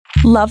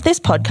Love this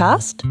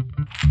podcast?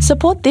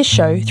 Support this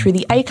show through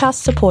the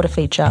Acast supporter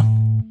feature.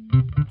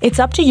 It's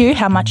up to you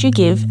how much you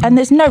give, and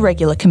there's no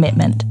regular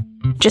commitment.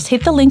 Just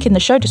hit the link in the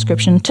show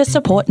description to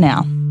support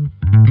now.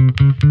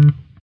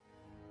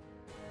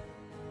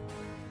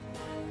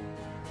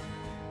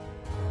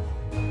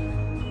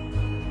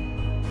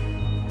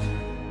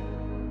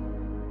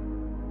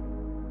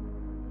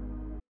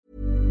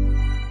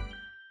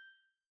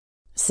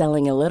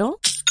 Selling a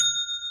little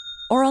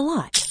or a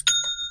lot?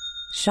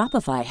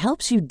 Shopify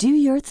helps you do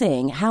your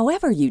thing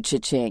however you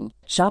cha-ching.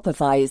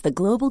 Shopify is the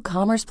global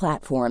commerce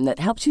platform that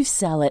helps you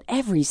sell at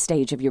every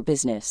stage of your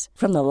business.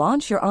 From the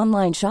launch your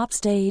online shop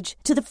stage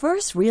to the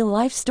first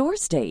real-life store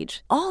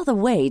stage, all the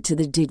way to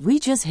the did we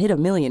just hit a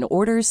million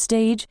orders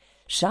stage.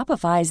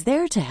 Shopify's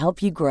there to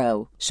help you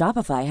grow.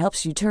 Shopify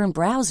helps you turn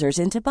browsers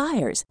into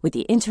buyers with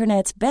the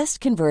internet's best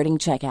converting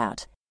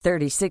checkout.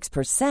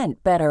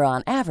 36% better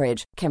on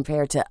average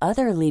compared to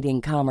other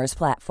leading commerce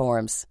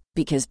platforms.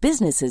 Because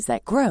businesses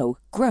that grow,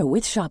 grow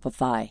with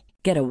Shopify.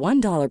 Get a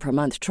 $1 per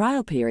month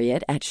trial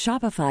period at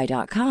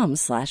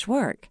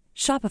shopify.com/work.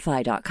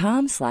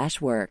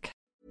 Shopify.com/work.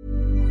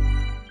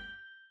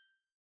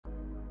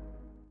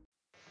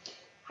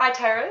 Hi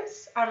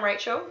Terras, I'm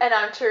Rachel. And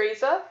I'm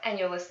Teresa. And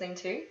you're listening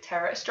to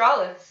Terra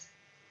Australis.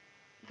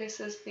 This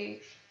is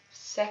the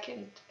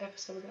second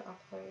episode we're going to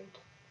upload.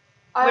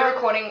 We're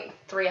recording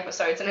 3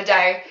 episodes in a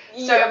day,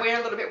 so we're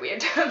a little bit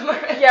weird at the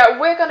moment. Yeah,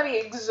 we're going to be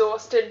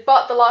exhausted,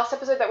 but the last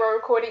episode that we're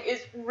recording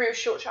is real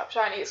short, sharp,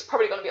 shiny. It's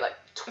probably going to be like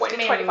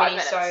 20, 25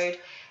 minutes.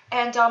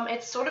 And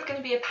it's sort of going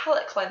to be a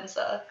palate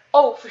cleanser.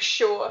 Oh, for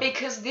sure.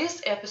 Because this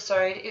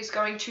episode is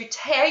going to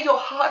tear your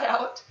heart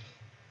out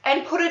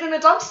and put it in a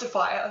dumpster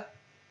fire.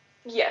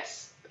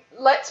 Yes.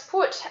 Let's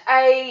put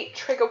a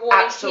trigger warning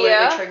here.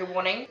 Absolutely trigger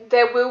warning.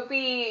 There will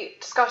be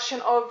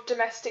discussion of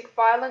domestic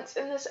violence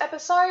in this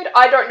episode.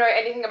 I don't know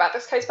anything about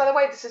this case, by the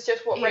way. This is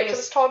just what Rachel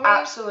has told me.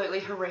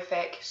 Absolutely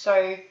horrific.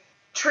 So,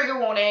 trigger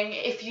warning,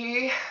 if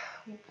you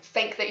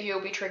think that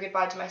you'll be triggered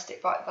by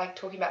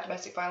talking about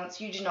domestic violence,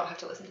 you do not have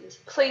to listen to this.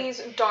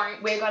 Please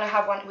don't. We're going to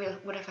have one, we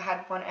would have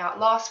had one out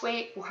last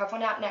week, we'll have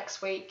one out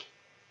next week.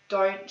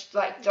 Don't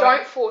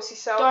force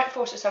yourself. Don't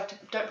put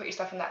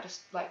yourself in that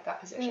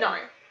position. No.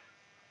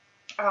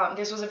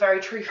 This was a very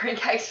triggering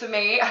case for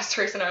me, as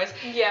Teresa knows.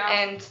 Yeah.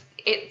 And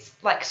it's,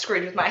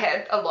 screwed with my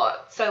head a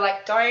lot. So,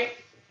 don't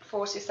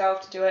force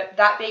yourself to do it.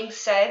 That being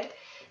said,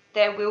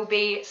 there'll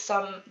be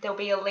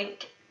a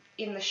link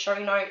in the show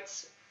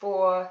notes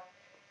for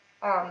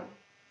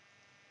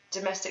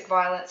domestic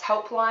violence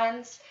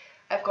helplines.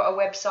 I've got a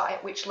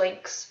website which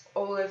links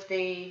all of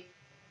the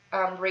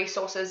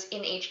resources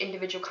in each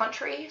individual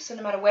country. So,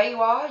 no matter where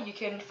you are, you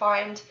can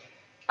find...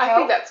 I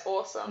think that's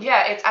awesome.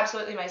 Yeah, it's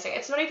absolutely amazing.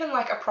 It's not even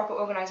a proper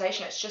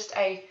organisation. It's just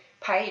a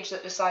page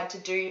that decided to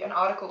do an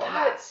article on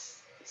that.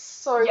 That's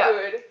so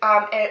good.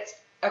 And it's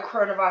a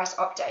coronavirus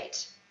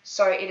update.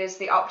 So it is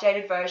the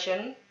updated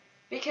version,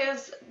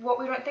 because what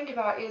we don't think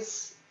about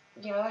is,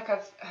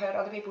 I've heard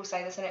other people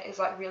say this, and it is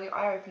really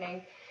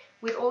eye-opening.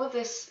 With all of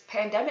this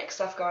pandemic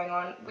stuff going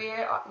on,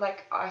 we're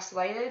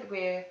isolated,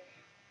 we're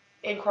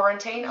in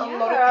quarantine. Yeah. A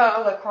lot of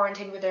people are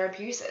quarantined with their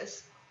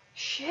abusers.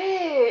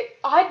 Shit,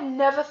 I'd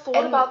never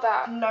thought about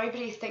that.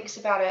 Nobody thinks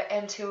about it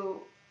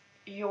until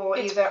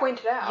it's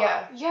pointed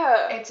out.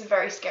 Yeah. It's a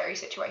very scary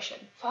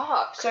situation.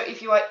 Fuck. So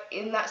if you are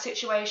in that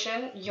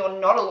situation, you're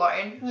not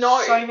alone.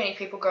 No. So many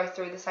people go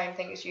through the same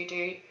thing as you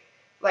do.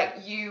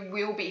 You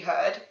will be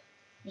heard.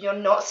 You're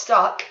not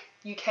stuck.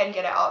 You can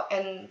get out,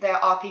 and there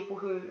are people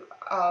who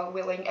are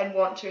willing and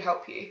want to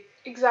help you.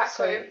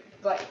 Exactly.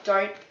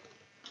 So,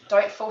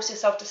 don't force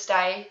yourself to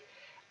stay.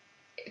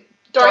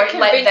 Don't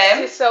convince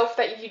yourself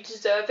that you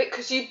deserve it,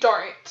 because you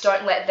don't.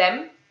 Don't let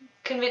them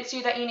convince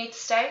you that you need to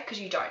stay,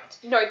 because you don't.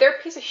 No, they're a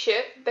piece of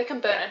shit. They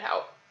can burn in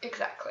hell.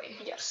 Exactly.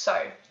 Yeah.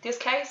 So, this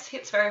case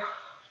hits very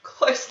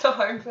close to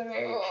home for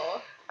me.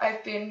 Oh.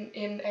 I've been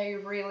in a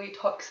really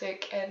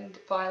toxic and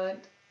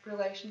violent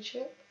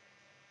relationship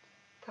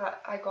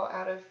that I got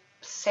out of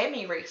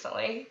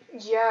semi-recently.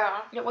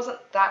 Yeah. It wasn't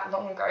that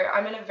long ago.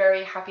 I'm in a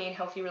very happy and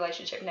healthy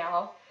relationship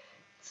now.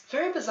 It's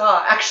very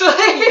bizarre,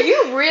 actually.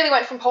 You really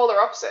went from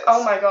polar opposites.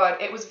 Oh my god,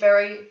 it was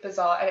very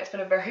bizarre, and it's been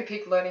a very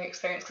big learning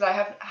experience, because I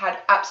have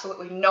had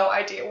absolutely no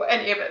idea what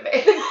any of it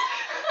means.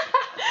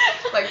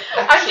 I'm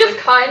just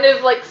kind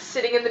of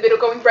sitting in the middle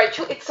going,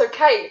 Rachel, it's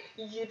okay.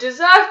 You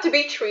deserve to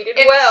be treated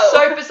well. It's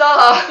so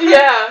bizarre.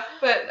 Yeah.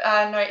 But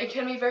no, it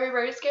can be very,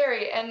 very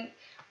scary. And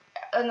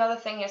another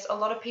thing is, a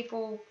lot of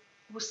people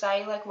will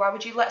say, why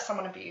would you let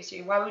someone abuse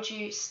you? Why would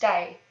you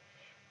stay?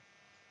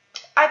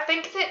 I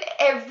think that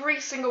every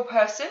single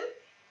person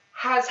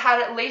has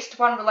had at least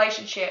one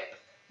relationship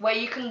where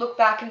you can look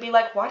back and be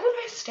like, why did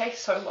I stay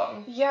so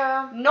long?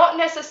 Yeah. Not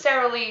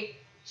necessarily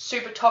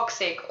super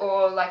toxic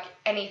or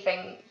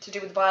anything to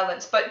do with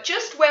violence, but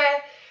just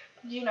where,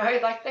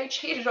 they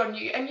cheated on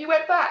you and you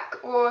went back,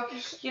 or,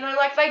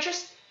 they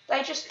just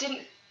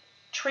didn't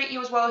treat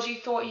you as well as you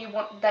thought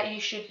that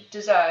you should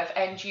deserve,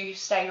 and you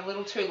stayed a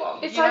little too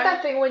long. It's like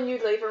that thing when you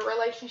leave a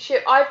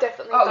relationship. I've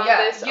definitely done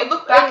this. You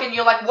look back and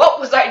you're like, what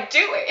was I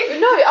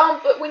doing? No,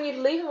 but when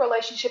you leave a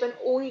relationship and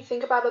all you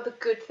think about are the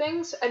good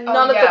things and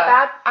none of the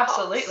bad parts.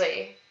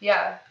 Absolutely,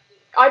 yeah.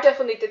 I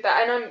definitely did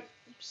that, and I'm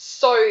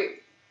so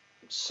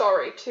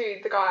sorry to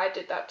the guy I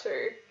did that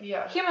to.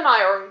 Yeah. Him and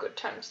I are on good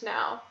terms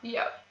now.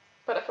 Yeah.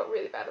 But I felt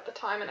really bad at the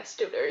time, and I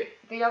still do.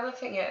 The other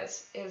thing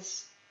is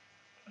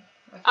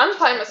I'm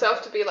playing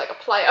myself to be like a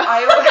player.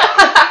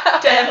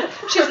 Damn,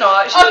 she's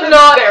not. She's I'm in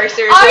not. a very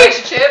serious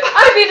relationship.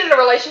 I've been in a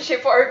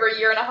relationship for over 1.5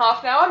 years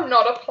now. I'm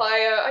not a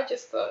player. I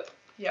just thought.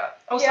 Yeah.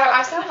 Also,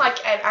 I sound like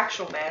an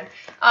actual man.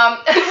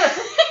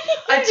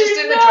 I just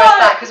didn't address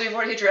that because we've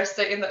already addressed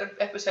it in the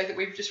episode that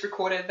we've just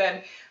recorded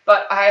then.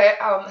 But I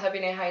have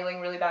been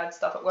inhaling really bad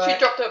stuff at work. She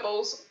dropped her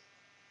balls.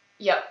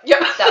 Yep.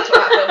 That's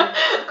what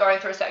happened. Going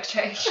through a sex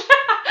change.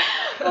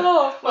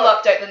 Oh, we'll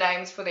update the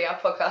names for the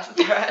podcast.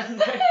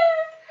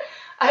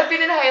 I have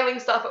been inhaling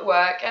stuff at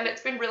work, and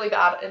it's been really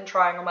bad and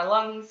trying on my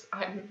lungs.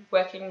 I'm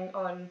working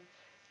on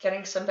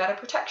getting some better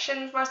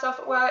protection for myself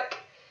at work,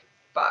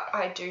 but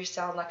I do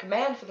sound like a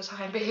man for the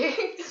time being.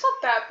 It's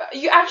not that bad.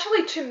 You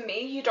actually, to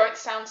me, you don't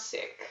sound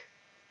sick.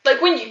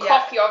 Like, when you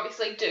cough, you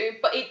obviously do,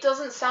 but it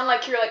doesn't sound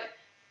like you're, like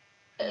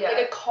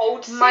a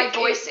cold sick. My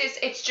voice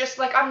it's just,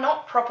 like, I'm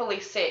not properly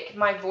sick.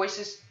 My voice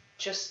is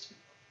just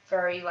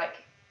very, like...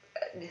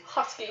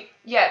 husky.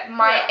 Yeah,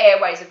 my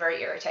airways are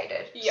very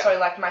irritated. Yeah. So,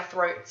 like, my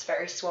throat's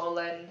very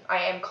swollen. I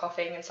am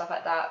coughing and stuff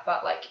like that.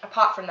 But, like,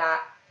 apart from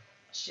that,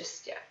 it's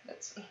just,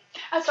 it's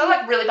not,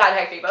 like, really bad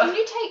hay fever. Can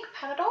you take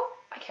Panadol?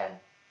 I can.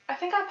 I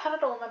think I have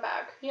Panadol in my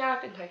bag. Yeah,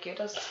 I've been taking it.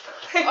 Okay.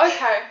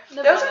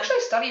 There was actually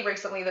a study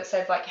recently that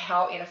said, like,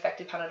 how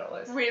ineffective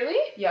Panadol is.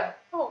 Really? Yeah.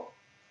 Oh,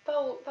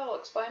 that'll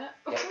explain it.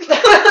 Yeah.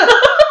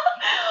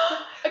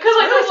 Because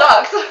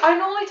sucks. I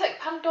normally take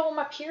Panadol on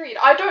my period.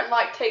 I don't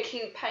like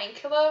taking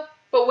painkiller,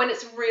 but when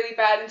it's really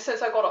bad, and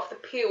since I got off the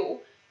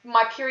pill,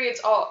 my periods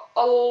are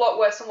a lot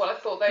worse than what I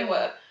thought they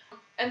were.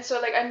 And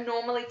so, like, I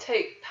normally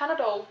take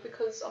Panadol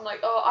because I'm like,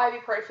 oh,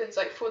 ibuprofen's,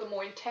 like, for the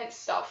more intense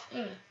stuff.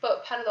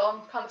 But Panadol,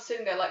 I'm kind of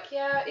sitting there like,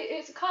 yeah,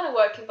 it's kind of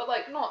working, but,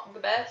 like, not the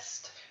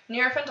best.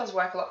 Nurofen does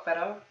work a lot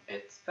better.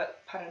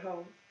 But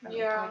Panadol, I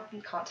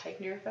can't take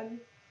Nurofen.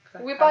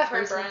 We buy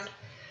home brand.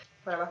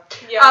 Whatever.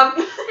 Yeah.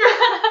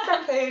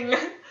 Something.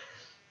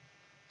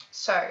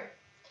 So,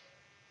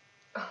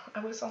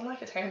 I was on,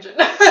 like, a tangent.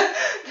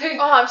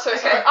 I'm so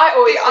sorry. I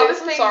always do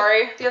this. I'm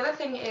sorry. The other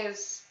thing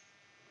is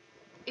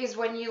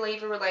when you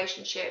leave a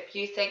relationship,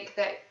 you think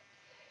that,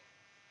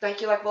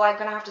 like, you're like, well, I'm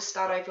going to have to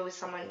start over with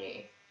someone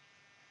new.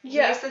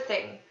 Yeah. Here's the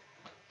thing.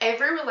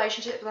 Every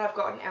relationship that I've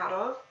gotten out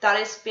of, that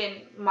has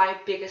been my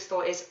biggest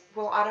thought is,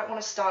 well, I don't want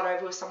to start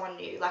over with someone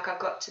new. Like,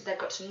 they've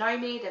got to know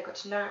me, they've got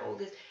to know all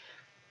this.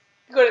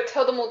 You've got to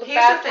tell them all the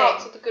bad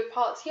parts or the good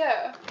parts,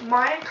 yeah.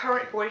 My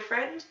current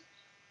boyfriend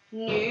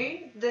knew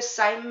the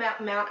same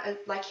amount of,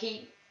 like,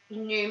 he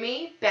knew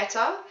me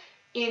better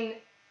in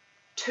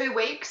 2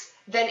 weeks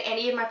than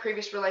any of my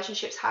previous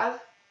relationships have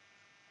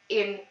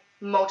in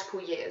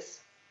multiple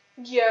years.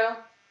 Yeah.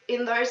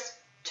 In those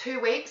 2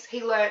 weeks,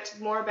 he learnt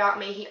more about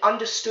me, he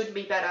understood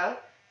me better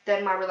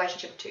than my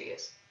relationship of 2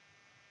 years.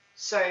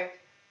 So...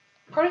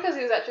 probably because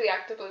he was actually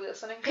actively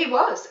listening. He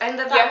was, and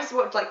that was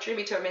what, like, drew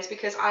me to him, is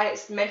because I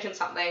mentioned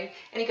something,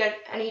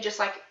 and he just,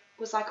 like,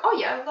 was like, oh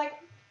yeah, like,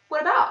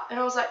 what about? And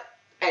I was like,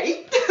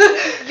 hey?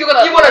 You want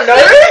to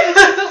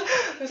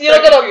know?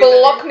 You're not going to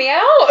block me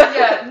out?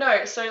 Yeah,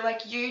 no, so,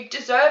 like, you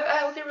deserve a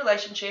healthy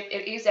relationship,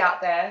 it is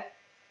out there,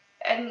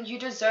 and you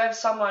deserve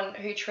someone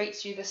who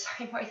treats you the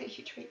same way that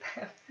you treat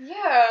them.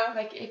 Yeah.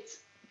 Like,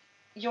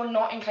 you're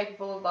not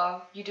incapable of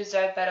love, you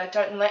deserve better,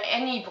 don't let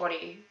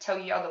anybody tell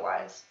you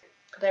otherwise.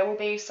 There will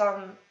be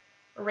some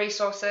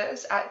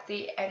resources at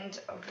the end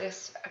of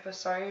this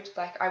episode.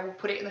 Like, I will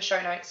put it in the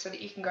show notes so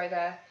that you can go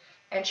there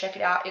and check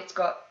it out. It's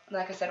got,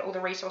 like I said, all the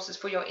resources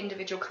for your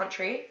individual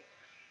country.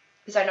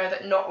 Because I know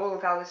that not all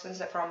of our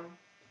listeners are from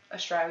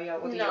Australia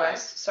or the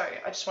US. So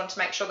I just wanted to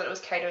make sure that it was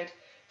catered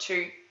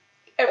to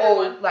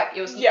everyone. All, like,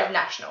 it was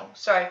national.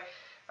 So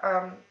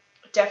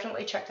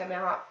definitely check them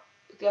out.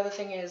 The other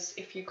thing is,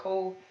 if you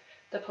call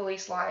the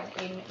police line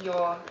in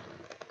your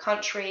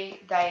country,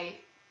 they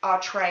are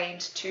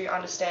trained to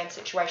understand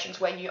situations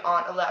when you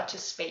aren't allowed to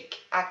speak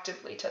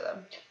actively to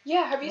them.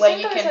 Yeah, have you where seen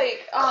you those, can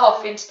like...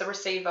 cough into the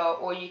receiver,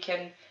 or you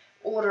can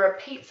order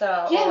a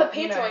pizza. Yeah, or, the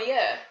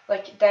pizza,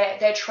 Like,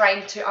 they're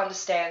trained to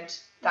understand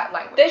that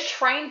language. They're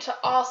trained to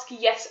ask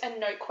yes and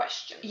no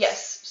questions.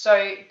 Yes,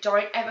 so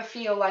don't ever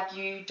feel like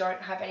you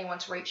don't have anyone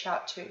to reach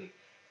out to.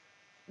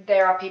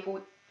 There are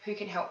people who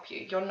can help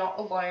you. You're not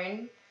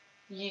alone.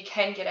 You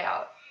can get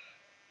out.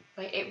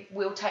 Like, it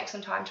will take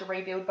some time to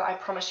rebuild, but I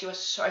promise you are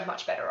so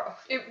much better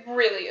off. It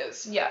really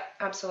is. Yeah,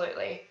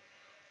 absolutely.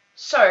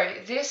 So,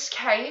 this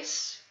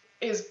case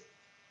is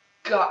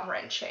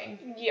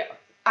gut-wrenching. Yeah.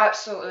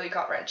 Absolutely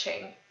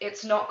gut-wrenching.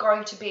 It's not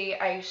going to be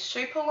a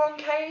super long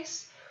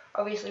case.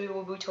 Obviously, we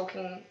will be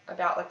talking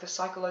about, like, the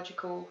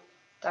psychological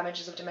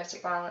damages of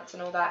domestic violence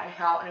and all that, and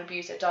how an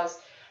abuser does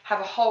have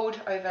a hold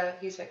over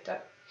his victim,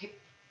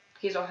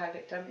 his or her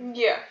victim.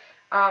 Yeah.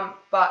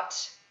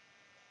 But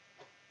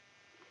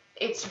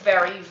it's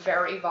very,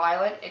 very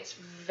violent. It's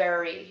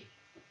very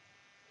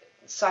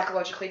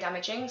psychologically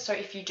damaging. So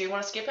if you do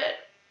want to skip it,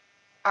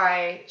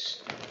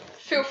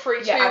 feel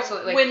free to. Yeah,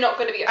 absolutely. We're not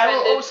going to be offended. I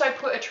will also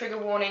put a trigger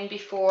warning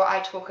before I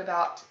talk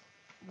about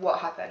what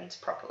happened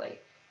properly,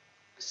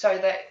 so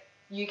that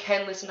you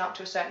can listen up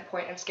to a certain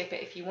point and skip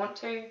it if you want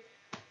to.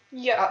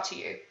 Yeah. Up to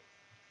you.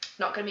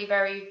 Not going to be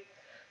very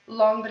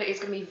long, but it is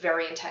going to be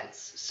very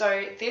intense.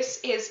 So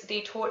this is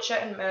the torture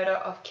and murder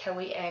of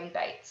Kelly Ann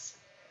Bates.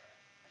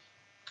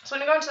 So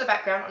I'm going to go into the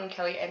background on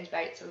Kelly Ann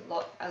Bates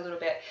a little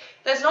bit.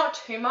 There's not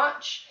too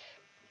much.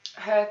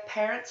 Her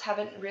parents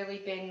haven't really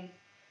been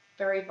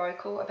very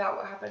vocal about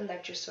what happened.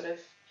 They've just sort of,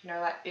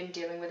 been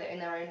dealing with it in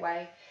their own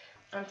way.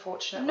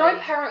 Unfortunately. No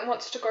parent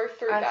wants to go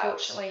through that.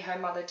 Unfortunately, her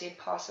mother did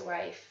pass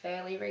away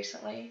fairly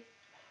recently.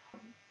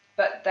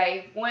 But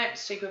they weren't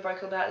super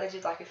vocal about it. They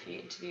did a few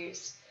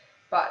interviews.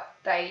 But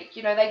they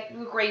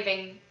were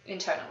grieving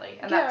internally,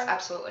 and that's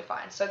absolutely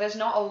fine. So there's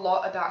not a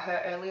lot about her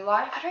early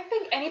life. I don't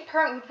think any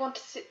parent would want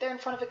to sit there in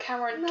front of a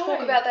camera and talk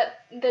about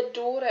their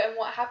daughter and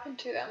what happened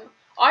to them.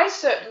 I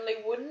certainly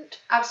wouldn't.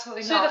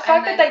 Absolutely so not. So the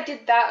fact that they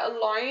did that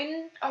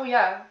alone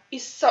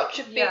is such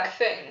a big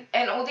thing.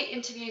 And all the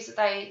interviews that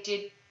they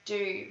did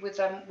do with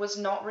them was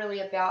not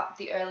really about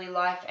the early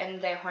life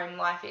and their home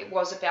life. It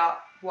was about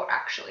what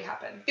actually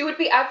happened. It would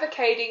be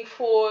advocating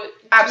for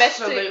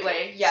absolutely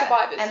domestic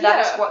survivors. And that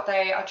is what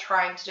they are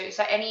trying to do.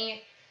 So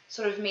any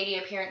sort of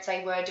media appearance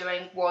they were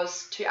doing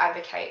was to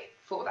advocate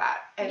for that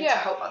and to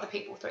help other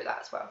people through that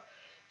as well.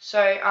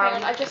 So hang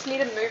on, I just need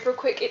to move real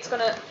quick. It's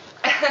gonna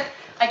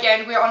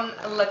again, we're on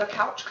a leather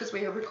couch because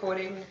we are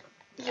recording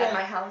at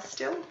my house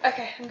still.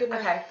 Okay, I'm good now.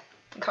 Okay.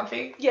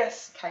 Comfy?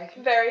 Yes. Okay.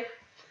 Very.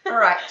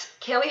 Alright.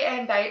 Kelly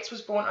Ann Bates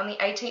was born on the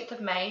 18th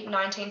of May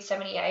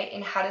 1978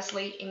 in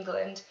Hattersley,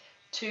 England,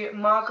 to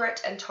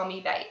Margaret and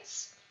Tommy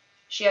Bates.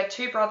 She had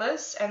 2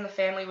 brothers and the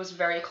family was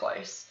very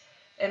close.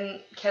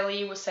 And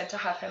Kelly was said to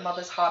have her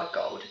mother's heart of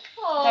gold.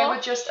 Aww. They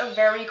were just a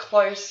very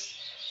close,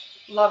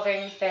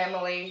 loving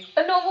family.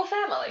 A normal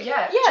family.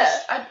 Yeah.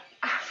 Just an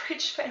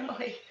average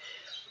family.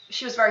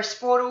 She was very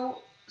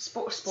sportle.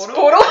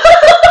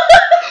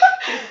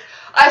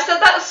 I said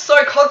that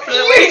so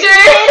confidently. You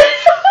did!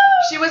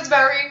 She was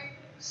very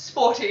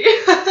sporty.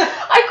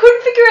 I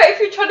couldn't figure out if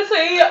you're trying to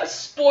say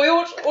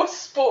spoiled or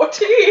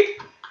sporty. No,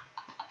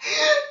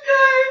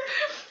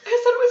 I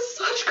said it with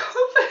such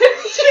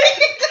confidence.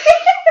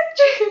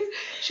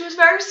 She was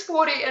very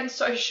sporty and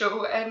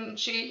social, and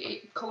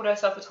she called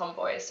herself a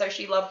tomboy. So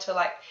she loved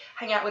to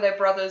hang out with her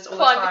brothers all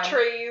the time. Climb the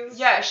trees.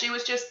 Yeah, she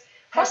was just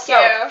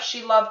herself. Yeah.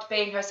 She loved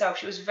being herself.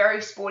 She was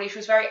very sporty. She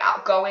was very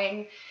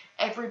outgoing.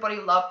 Everybody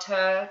loved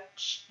her.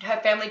 Her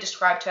family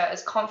described her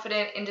as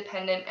confident,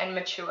 independent, and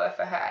mature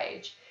for her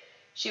age.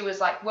 She was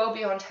well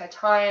beyond her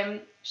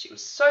time. She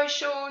was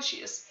social.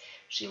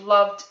 She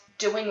loved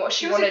doing what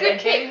she wanted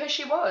and being who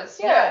she was.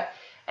 Yeah.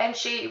 And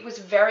she was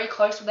very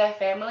close with her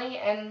family,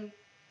 and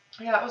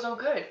that was all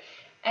good.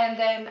 And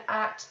then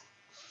at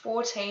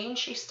 14,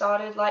 she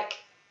started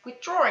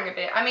withdrawing a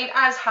bit. I mean,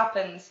 as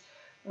happens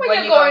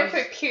when you're going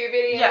through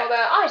puberty and all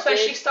that. So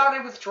she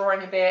started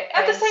withdrawing a bit.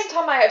 At the same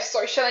time, I have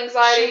social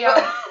anxiety.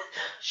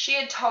 She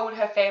had told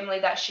her family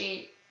that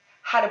she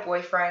had a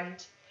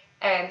boyfriend,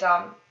 and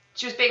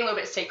she was being a little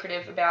bit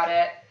secretive about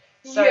it.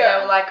 So they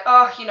were like,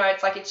 oh,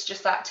 it's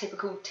just that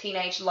typical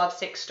teenage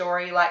lovesick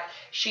story.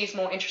 She's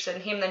more interested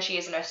in him than she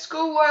is in her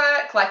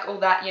schoolwork. All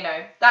that,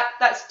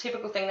 that's a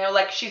typical thing. They were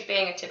like, she's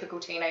being a typical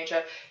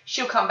teenager.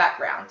 She'll come back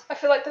round. I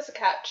feel like there's a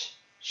catch.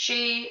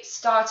 She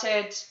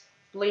started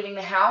leaving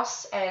the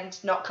house and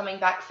not coming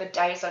back for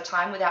days at a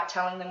time without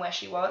telling them where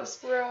she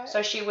was. Right.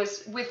 So she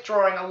was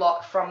withdrawing a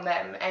lot from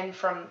them and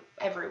from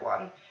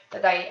everyone.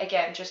 But they,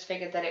 again, just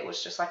figured that it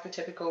was just the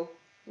typical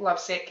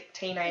lovesick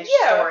teenage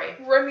story.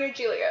 Romeo and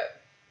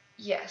Juliet.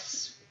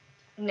 Yes.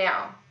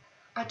 Now,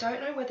 I don't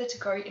know whether to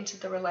go into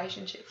the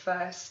relationship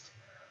first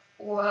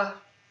or...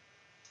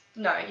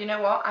 No, you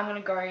know what? I'm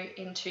going to go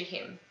into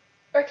him.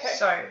 Okay.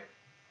 So,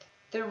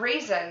 the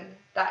reason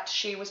that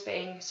she was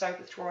being so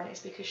withdrawn is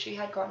because she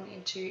had gotten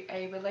into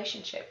a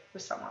relationship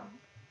with someone.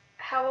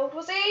 How old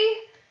was he?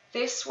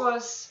 This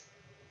was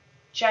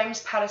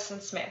James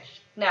Patterson Smith.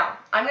 Now,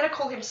 I'm going to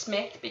call him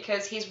Smith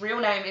because his real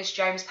name is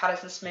James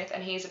Patterson Smith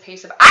and he is a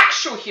piece of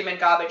actual human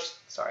garbage.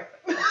 Sorry.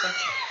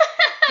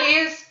 He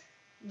is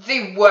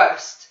the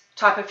worst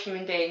type of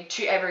human being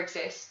to ever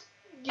exist.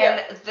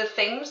 Yeah. And the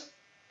things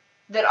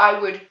that I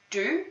would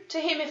do to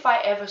him if I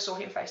ever saw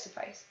him face to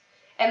face.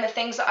 And the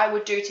things that I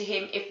would do to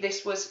him if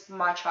this was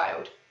my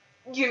child.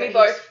 You and me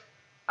both.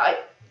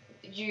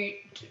 You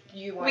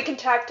won't. We can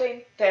tag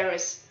team. There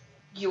is,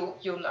 you'll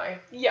know.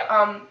 Yeah.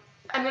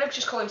 I'm going to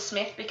just call him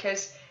Smith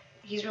because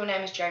his real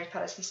name is James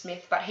Patterson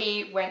Smith, but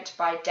he went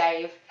by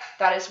Dave.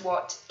 That is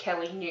what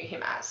Kelly knew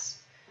him as.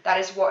 That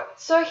is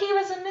what... So he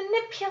was a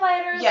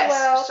manipulator as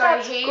well. Yes, so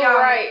that's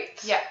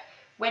great. Yeah.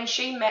 When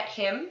she met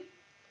him,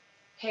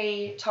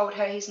 he told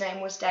her his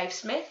name was Dave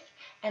Smith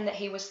and that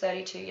he was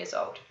 32 years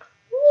old.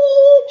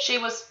 She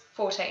was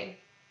 14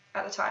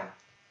 at the time.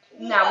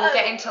 Now, we'll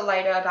get into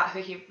later about who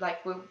he,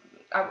 like,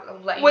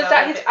 I'll let you know. Was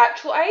that his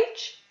actual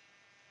age?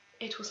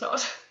 It was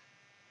not.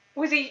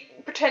 Was he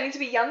pretending to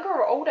be younger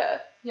or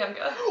older?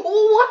 Younger.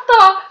 What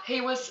the?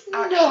 He was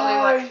actually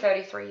like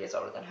 33 years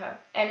older than her.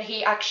 And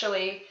he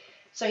actually,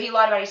 so he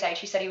lied about his age.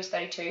 He said he was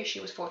 32. She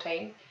was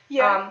 14.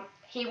 Yeah.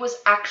 He was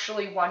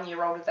actually 1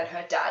 year older than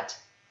her dad.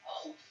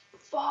 Oh,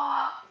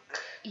 fuck.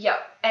 Yeah.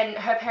 And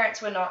her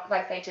parents were not,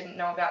 like, they didn't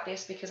know about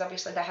this because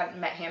obviously they hadn't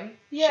met him.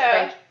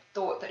 Yeah. They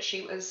thought that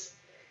she was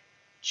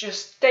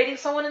just dating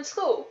someone in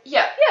school.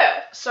 Yeah.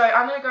 Yeah. So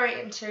I'm going to go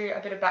into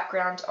a bit of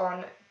background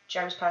on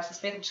James Patterson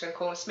Smith. I'm just going to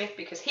call him Smith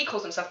because he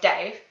calls himself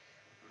Dave.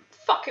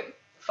 Fuck him.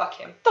 Fuck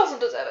him.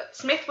 Doesn't deserve it.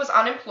 Smith was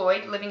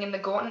unemployed, living in the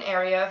Gorton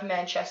area of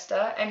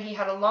Manchester, and he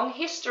had a long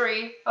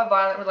history of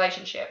violent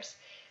relationships.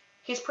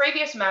 His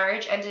previous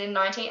marriage ended in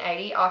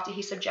 1980 after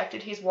he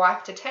subjected his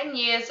wife to 10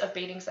 years of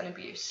beatings and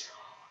abuse.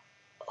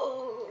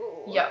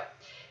 Oh. Yep.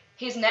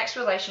 His next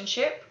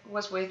relationship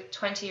was with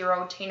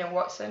 20-year-old Tina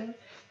Watson,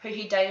 who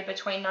he dated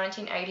between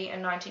 1980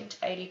 and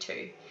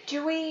 1982.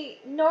 Do we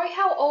know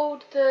how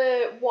old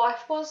the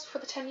wife was for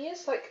the 10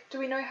 years? Like, do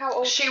we know how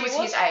old she was? She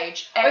was his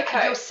age. And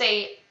okay. You'll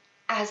see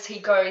as he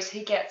goes,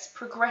 he gets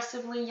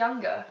progressively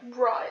younger.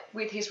 Right.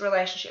 With his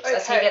relationships. Okay.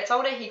 As he gets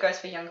older, he goes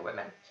for younger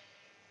women.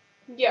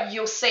 Yeah.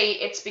 You'll see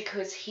it's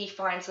because he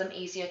finds them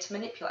easier to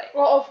manipulate.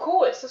 Well, of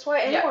course. That's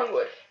why anyone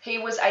would. He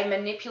was a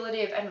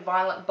manipulative and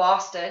violent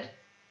bastard.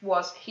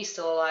 He's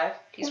still alive.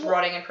 He's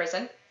rotting in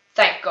prison.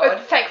 Thank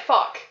God. Thank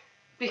fuck.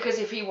 Because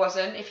if he was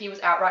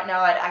out right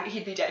now,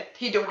 he'd be dead.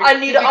 I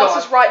need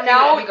answers right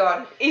now. He'd be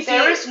gone.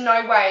 There is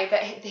no way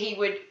that he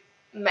would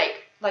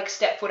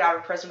step foot out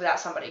of prison without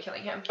somebody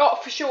killing him. Oh,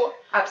 for sure.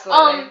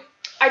 Absolutely.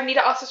 I need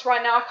to ask this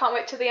right now. I can't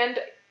wait till the end.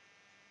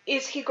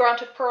 Is he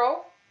granted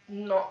parole?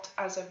 Not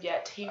as of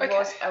yet. He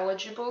was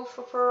eligible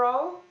for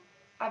parole.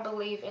 I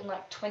believe in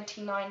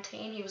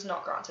 2019 he was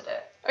not granted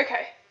it.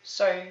 Okay.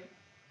 So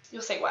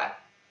you'll see why.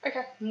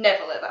 Okay.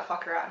 Never let that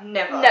fucker out.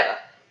 Never.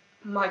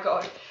 My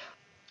God.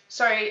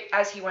 So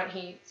as he went,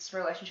 his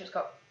relationships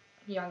got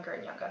younger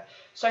and younger.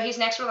 So his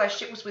next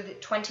relationship was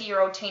with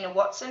 20-year-old Tina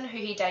Watson, who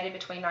he dated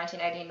between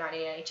 1980 and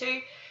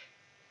 1982.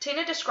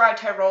 Tina described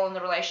her role in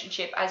the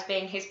relationship as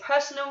being his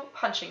personal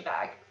punching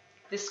bag,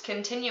 this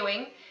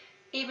continuing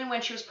even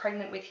when she was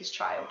pregnant with his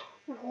child.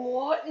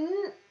 What?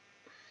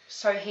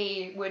 So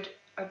he would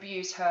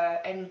abuse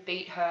her and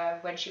beat her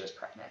when she was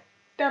pregnant.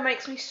 That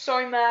makes me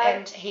so mad.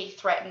 And he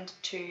threatened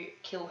to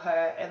kill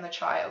her and the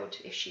child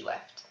if she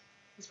left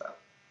as well.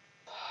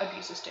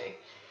 Abusers do.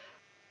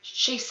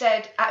 She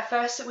said, at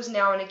first it was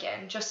now and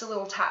again, just a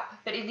little tap,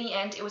 but in the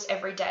end it was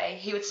every day.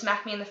 He would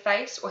smack me in the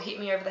face or hit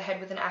me over the head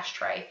with an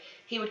ashtray.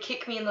 He would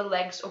kick me in the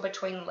legs or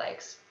between the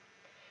legs.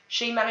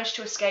 She managed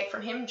to escape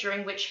from him,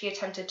 during which he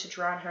attempted to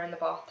drown her in the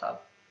bathtub.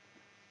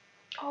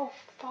 Oh,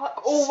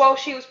 fuck. All while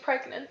she was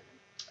pregnant?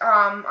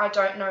 I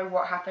don't know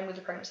what happened with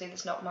the pregnancy.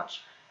 There's not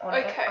much on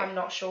it. Okay. I'm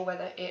not sure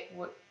whether it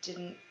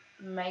didn't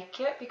make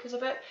it because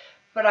of it,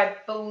 but I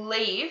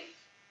believe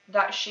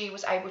that she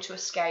was able to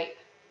escape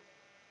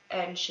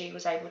and she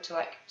was able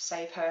to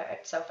save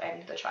herself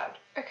and the child.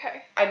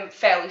 Okay. I'm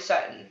fairly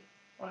certain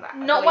on that.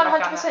 Not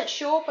 100%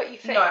 sure, but you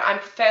think? No, I'm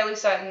fairly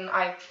certain.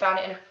 I found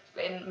it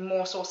in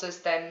more sources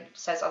than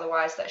says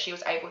otherwise that she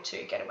was able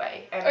to get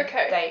away.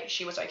 And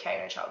she was okay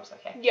and her child was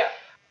okay. Yeah.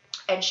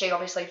 And she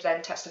obviously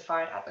then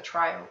testified at the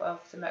trial of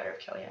the murder of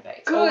Kellyanne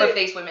Bates. Good. All of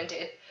these women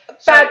did.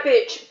 Bad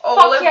bitch.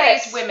 All of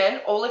these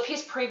women, all of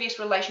his previous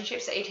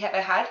relationships that he'd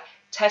ever had,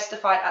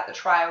 testified at the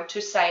trial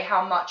to say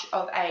how much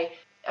of a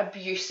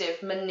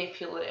abusive,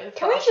 manipulative.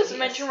 Can we just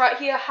mention right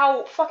here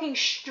how fucking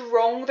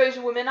strong those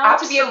women are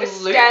to be able to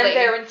stand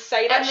there and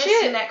say that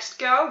shit? And this next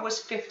girl was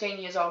 15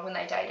 years old when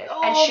they dated.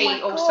 And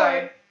she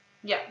also,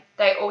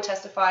 they all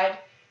testified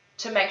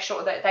to make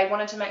sure that they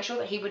wanted to make sure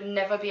that he would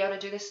never be able to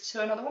do this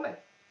to another woman.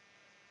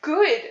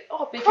 Good.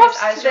 Oh, because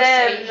as you'll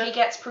see, he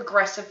gets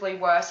progressively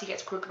worse. He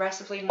gets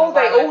progressively more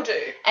violent. They all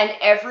do. And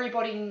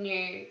everybody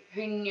knew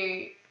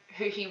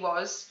who he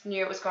was,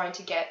 knew it was going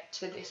to get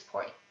to this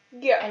point.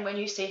 Yeah. And when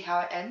you see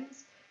how it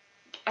ends,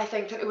 I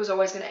think that it was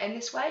always going to end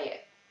this way.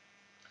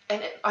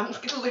 And I'm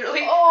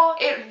literally,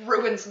 it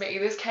ruins me.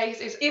 This case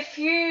is if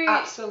you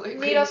absolutely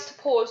need us to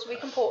pause, we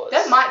can pause.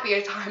 There might be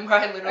a time where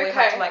I literally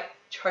have to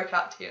choke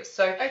out tears.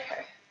 So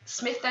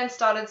Smith then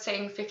started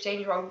seeing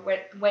 15-year-old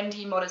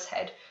Wendy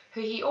Mottershead,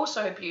 who he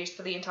also abused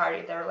for the entirety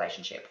of their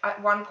relationship,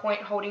 at one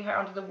point holding her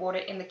under the water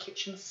in the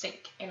kitchen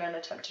sink in an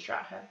attempt to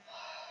drown her.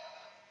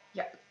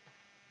 Yep.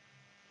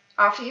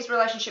 After his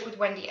relationship with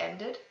Wendy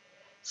ended,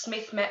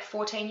 Smith met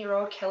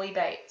 14-year-old Kellyanne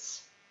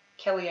Bates,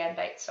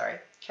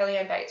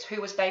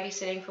 who was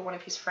babysitting for one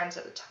of his friends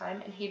at the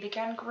time, and he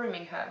began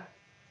grooming her.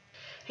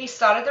 He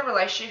started the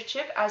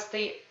relationship as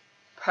the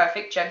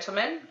perfect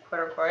gentleman,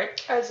 quote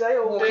unquote, as they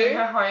all walking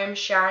her home,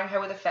 showering her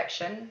with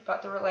affection,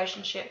 but the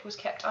relationship was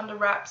kept under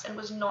wraps and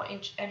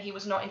he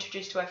was not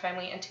introduced to her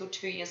family until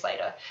 2 years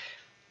later.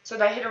 So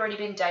they had already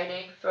been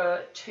dating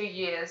for 2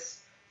 years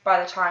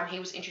by the time he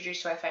was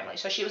introduced to her family.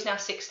 So she was now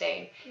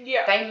 16.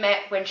 Yeah. They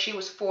met when she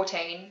was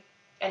 14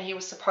 and he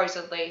was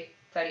supposedly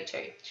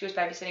 32. She was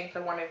babysitting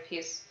for one of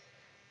his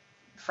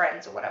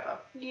friends or whatever.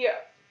 Yeah.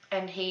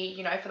 And he,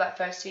 you know, for that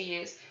first 2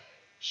 years,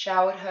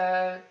 showered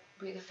her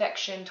with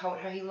affection, told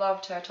her he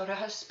loved her, told her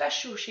how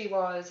special she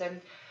was,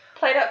 and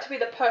played out to be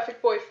the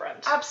perfect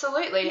boyfriend.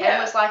 Absolutely. Yeah.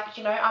 And was like,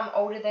 you know, I'm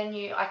older than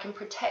you, I can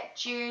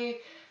protect you,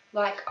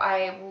 like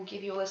I will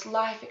give you all this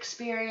life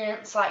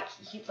experience, like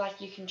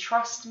you can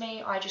trust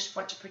me, I just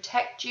want to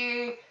protect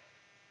you,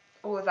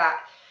 all of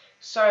that.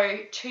 So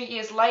 2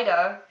 years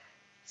later,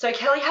 so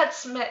Kelly had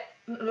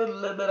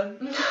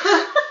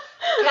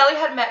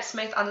met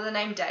Smith under the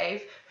name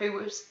Dave, who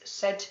was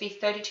said to be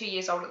 32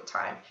 years old at the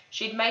time.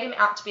 She'd made him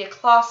out to be a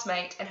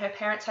classmate, and her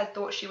parents had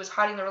thought she was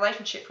hiding the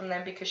relationship from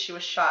them because she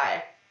was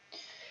shy.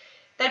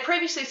 They'd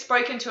previously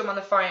spoken to him on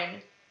the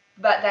phone,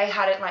 but they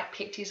hadn't, like,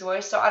 picked his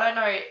voice, so I don't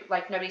know,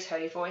 like, nobody's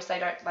heard his voice. They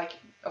don't, like,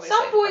 obviously.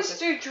 Some boys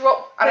do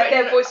drop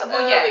their voice earlier.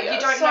 Well, yeah, you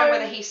don't know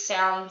whether he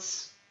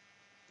sounds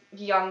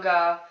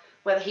younger,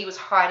 whether he was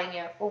hiding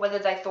it, or whether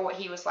they thought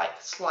he was, like,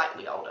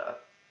 slightly older.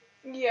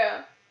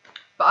 Yeah.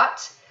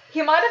 But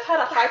he might have had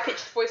a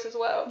high-pitched voice as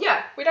well.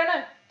 Yeah. We don't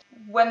know.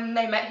 When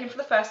they met him for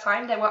the first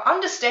time, they were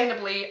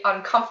understandably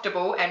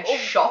uncomfortable and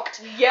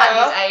shocked Yeah.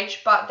 at his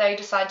age, but they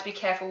decided to be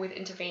careful with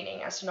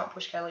intervening as to not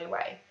push Kelly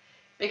away.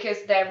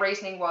 Because their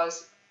reasoning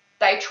was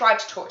they tried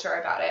to talk to her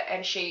about it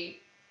and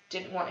she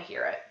didn't want to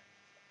hear it.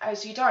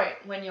 As you don't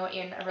when you're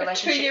in a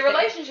relationship. A 2-year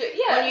relationship,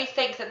 yeah. When you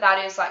think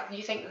that is like,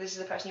 you think that this is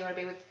the person you want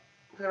to be with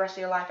for the rest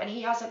of your life, and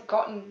he hasn't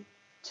gotten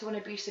to an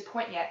abusive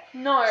point yet.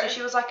 No. So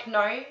she was like,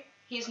 no,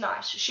 he's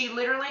nice. She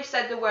literally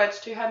said the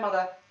words to her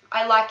mother,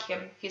 I like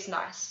him, he's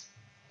nice.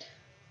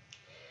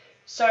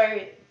 So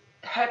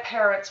her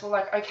parents were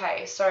like,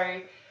 okay, so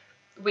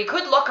we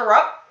could lock her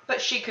up, but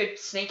she could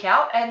sneak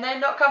out and then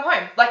not come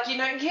home. Like, you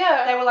know,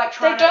 yeah. They were like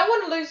They don't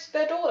want to lose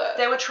their daughter.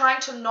 They were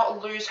trying to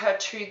not lose her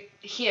to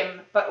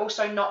him, but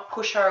also not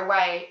push her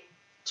away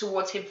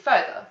towards him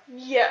further.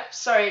 Yeah.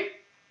 So,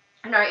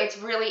 you know, it's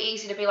really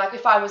easy to be like,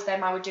 if I was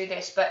them, I would do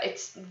this, but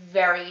it's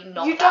very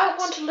not You that. don't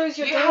want to lose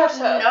your you daughter.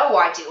 You have no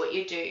idea what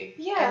you do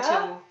Yeah.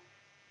 until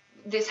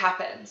this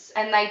happens.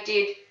 And they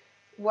did,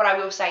 what I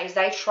will say is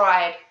they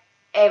tried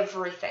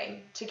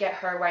everything to get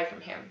her away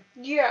from him.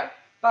 Yeah.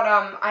 But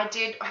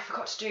I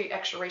forgot to do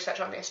extra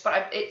research on this,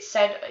 but it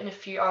said in a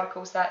few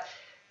articles that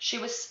she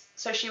was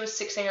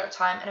 16 at the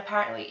time, and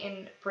apparently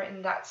in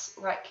Britain that's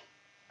like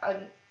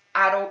an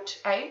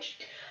adult age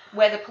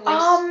where the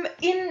police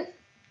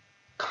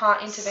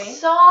can't intervene.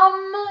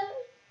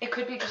 It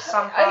could be just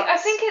some parts. I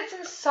think it's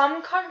in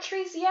some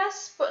countries,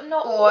 yes, but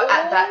not all. Or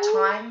at that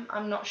time,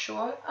 I'm not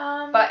sure.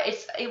 But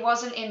it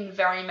wasn't in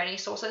very many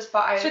sources.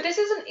 But So this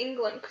isn't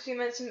England, because you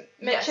mentioned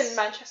Yes.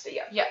 Manchester,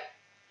 yeah. Yeah.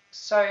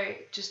 So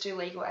just do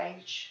legal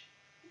age.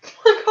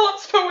 I can't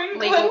spell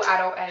England. Legal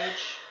adult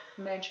age,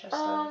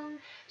 Manchester.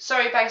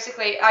 So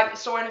basically, I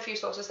saw in a few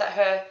sources that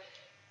her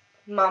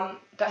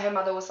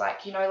mother was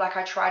like, you know, like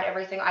I tried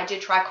everything. I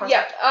did try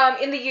contact. Yeah,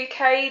 in the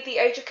UK, the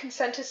age of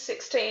consent is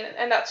 16,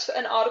 and that's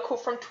an article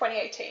from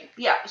 2018.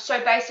 Yeah, so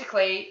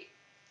basically,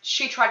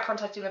 she tried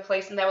contacting the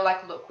police, and they were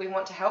like, look, we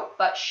want to help,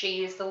 but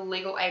she is the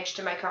legal age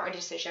to make her own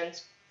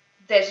decisions.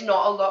 There's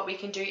not a lot we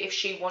can do if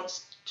she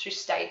wants to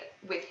stay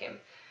with him.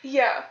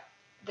 Yeah.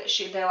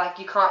 They're like,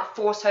 you can't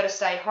force her to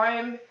stay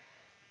home.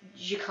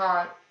 You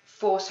can't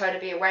force her to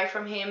be away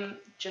from him.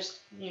 Just,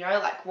 you know,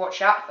 like,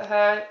 watch out for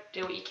her,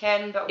 do what you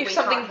can, but if we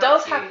something can't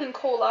does help you. happen,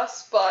 call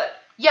us, but...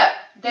 Yeah,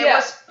 they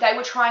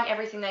were trying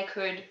everything they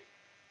could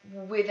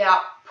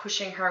without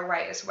pushing her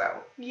away as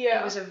well. Yeah.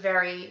 It was a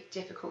very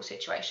difficult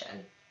situation.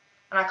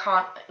 And I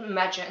can't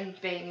imagine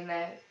being in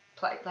their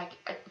place. Like,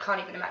 I can't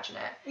even imagine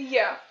it.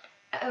 Yeah.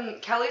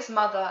 Kelly's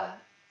mother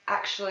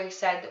actually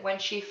said that when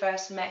she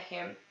first met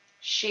him,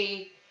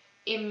 she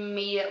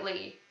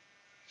immediately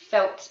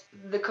felt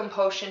the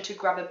compulsion to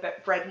grab a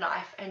bread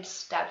knife and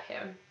stab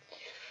him.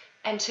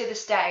 And to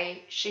this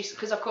day,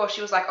 because of course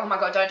she was like, oh my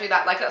God, don't do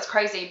that. Like, that's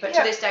crazy. But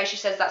to this day, she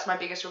says that's my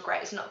biggest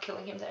regret is not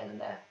killing him then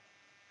and there.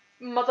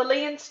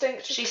 Motherly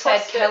instinct. She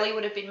said Kelly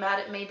would have been mad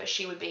at me, but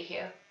she would be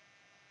here.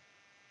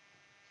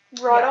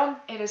 Right on.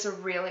 It is a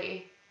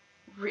really,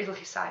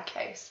 really sad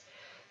case.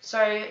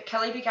 So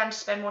Kelly began to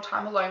spend more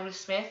time alone with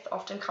Smith,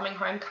 often coming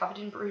home covered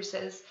in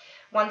bruises.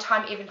 One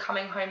time even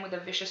coming home with a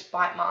vicious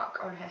bite mark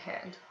on her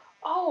hand.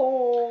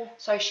 Oh.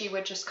 So she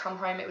would just come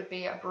home, it would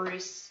be a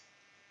bruise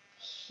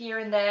here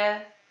and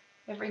there,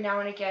 every now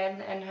and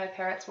again, and her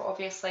parents were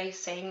obviously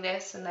seeing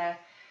this and they're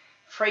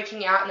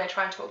freaking out and they're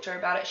trying to talk to her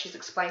about it. She's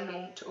explaining them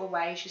all to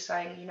away. She's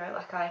saying, you know,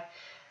 like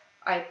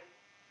I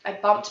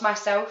bumped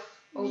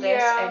myself, all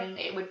this, and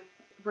it would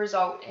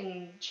result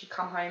in she'd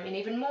come home in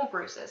even more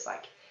bruises.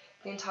 Like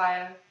the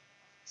entire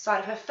side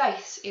of her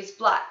face is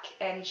black,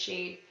 and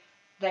she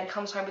then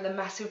comes home with a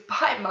massive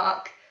bite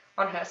mark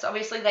on her. So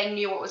obviously they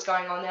knew what was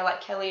going on. They're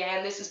like,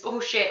 Kellyanne, this is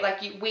bullshit.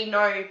 Like, we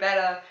know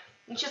better.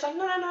 And she's like,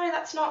 no,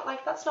 that's not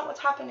what's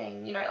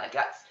happening. You know, like,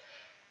 that's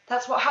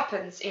that's what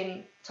happens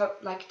in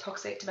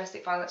toxic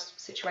domestic violence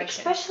situations.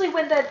 Especially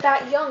when they're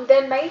that young,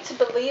 they're made to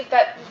believe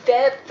that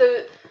they're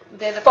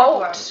the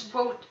fault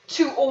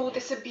to all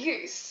this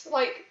abuse.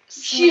 Like,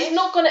 Smith, she's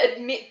not going to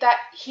admit that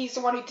he's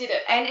the one who did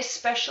it. And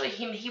especially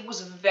him, he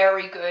was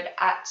very good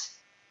at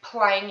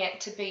playing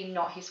it to be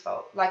not his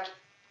fault. Like,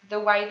 the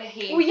way that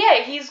he... Well,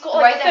 yeah, he's got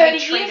like 30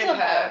 years on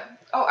her.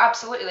 Oh,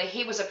 absolutely.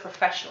 He was a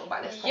professional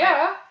by this point.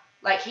 Yeah.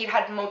 Like, he'd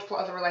had multiple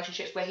other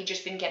relationships where he'd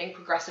just been getting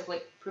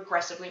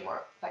progressively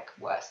more, like,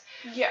 worse.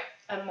 Yeah.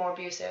 And more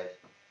abusive.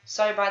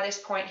 So by this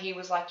point, he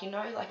was like, you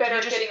know, like, better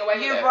you just, getting away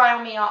with you it.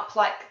 rile me up,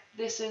 like,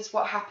 this is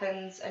what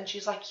happens. And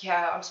she's like,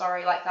 yeah, I'm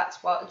sorry, like,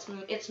 that's what,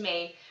 it's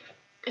me.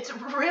 It's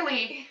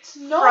really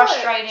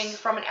frustrating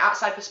from an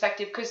outside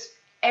perspective because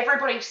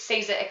everybody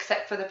sees it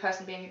except for the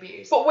person being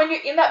abused. But when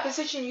you're in that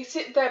position, you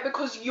sit there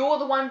because you're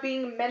the one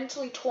being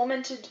mentally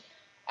tormented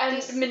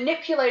and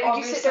manipulated.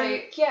 You sit there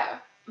and, yeah.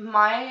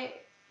 My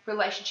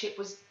relationship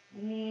was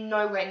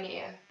nowhere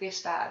near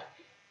this bad,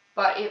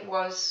 but it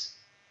was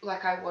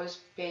like I was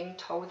being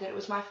told that it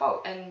was my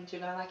fault, and you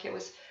know, like it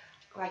was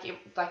like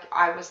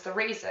I was the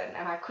reason,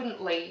 and I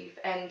couldn't leave,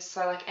 and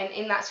so like, and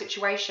in that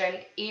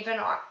situation, even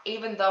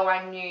though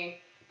I knew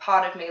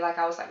part of me, like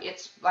I was like,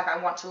 it's like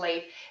I want to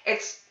leave.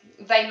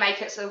 They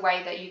make it so the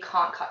way that you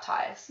can't cut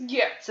ties.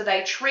 Yeah. So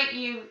they treat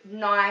you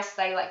nice.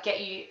 They like get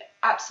you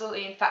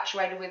absolutely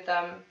infatuated with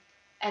them.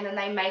 And then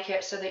they make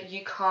it so that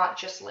you can't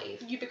just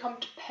leave. You become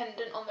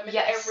dependent on them in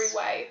every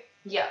way.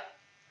 Yeah,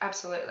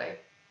 absolutely.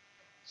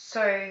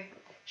 So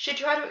she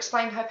tried to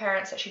explain to her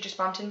parents that she just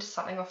bumped into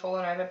something or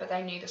fallen over, but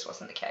they knew this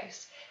wasn't the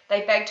case.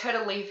 They begged her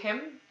to leave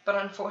him, but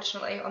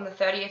unfortunately, on the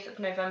 30th of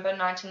November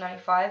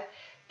 1995,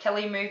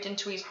 Kelly moved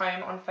into his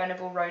home on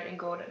Furnivall Road in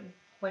Gordon,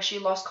 where she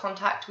lost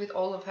contact with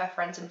all of her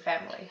friends and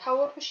family. How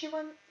old was she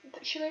when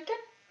she moved in?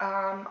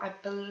 I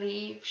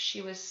believe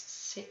she was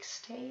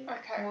 16.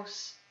 Okay.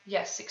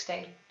 Yes,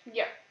 16.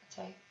 Yeah. I'd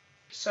say.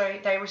 So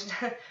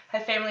her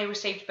family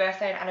received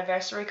birthday and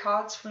anniversary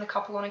cards from the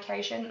couple on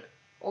occasion,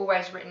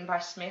 always written by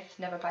Smith,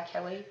 never by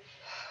Kelly.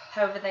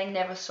 However, they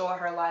never saw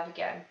her alive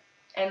again,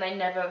 and they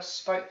never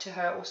spoke to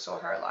her or saw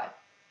her alive.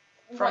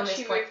 Once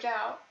she moved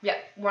out? Yeah,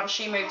 once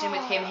she moved in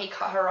with him, he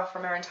cut her off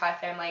from her entire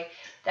family.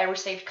 They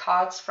received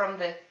cards from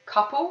the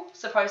couple,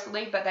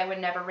 supposedly, but they were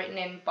never written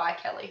in by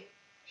Kelly.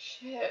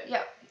 Shit.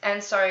 Yeah,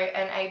 and so,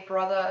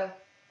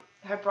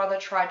 her brother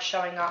tried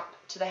showing up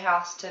to the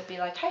house to be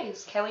like, hey,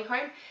 is Kelly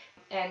home?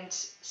 And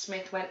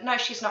Smith went, no,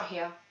 she's not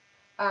here.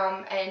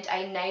 And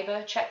a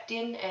neighbour checked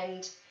in,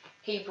 and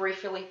he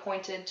briefly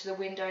pointed to the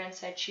window and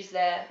said, she's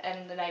there,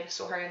 and the neighbour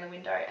saw her in the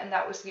window, and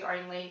that was the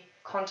only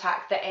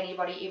contact that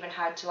anybody even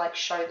had to, like,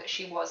 show that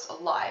she was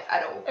alive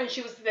at all. And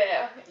she was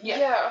there.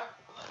 Yeah.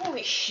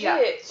 Holy shit.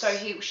 Yeah. So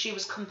she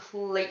was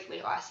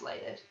completely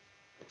isolated.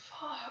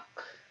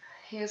 Fuck.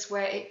 Here's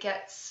where it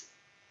gets...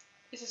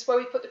 Is this where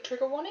we put the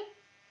trigger warning?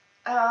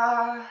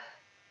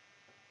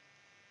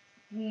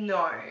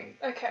 No.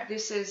 Okay.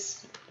 This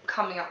is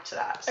coming up to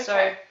that. Okay.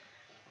 So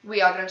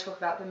we are going to talk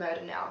about the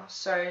murder now.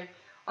 So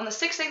on the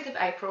 16th of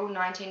April,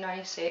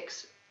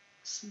 1996,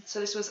 so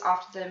this was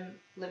after them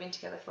living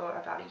together for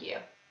about a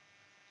year.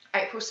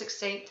 April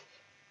 16th,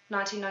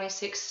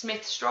 1996,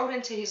 Smith strolled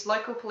into his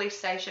local police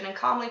station and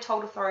calmly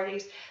told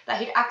authorities that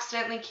he'd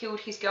accidentally killed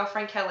his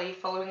girlfriend Kelly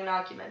following an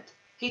argument.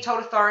 He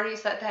told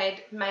authorities that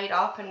they'd made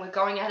up and were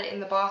going at it in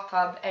the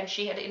bathtub, and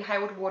she had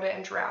inhaled water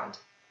and drowned.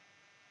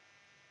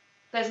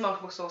 There's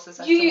multiple sources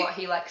as to what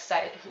he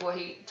said, what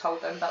he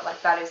told them, but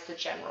that is the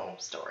general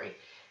story,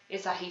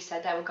 is that he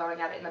said they were going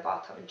at it in the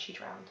bathtub and she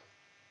drowned.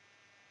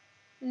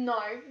 No,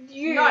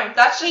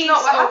 that's just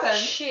not what happened.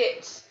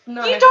 Shit.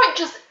 No. You don't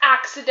just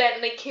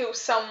accidentally kill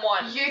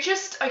someone.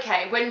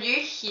 When you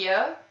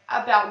hear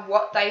about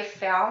what they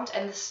found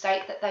and the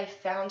state that they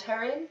found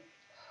her in,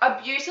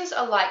 abusers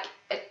are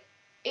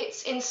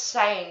it's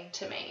insane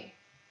to me.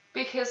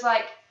 Because,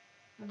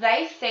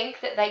 they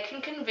think that they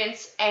can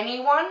convince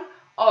anyone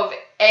of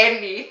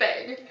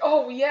anything.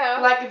 Oh,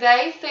 yeah.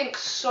 They think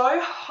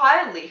so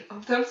highly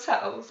of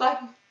themselves.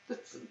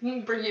 Let's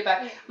bring you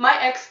back. My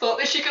ex thought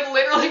that she could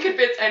literally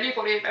convince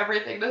anybody of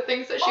everything, the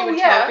things that she would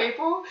tell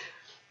people.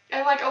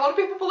 And, a lot of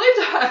people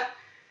believed her.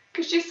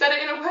 Because she said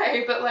it in a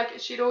way,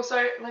 but, she'd also,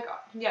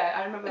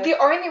 I remember... The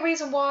only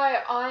reason why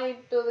I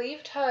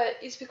believed her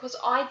is because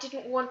I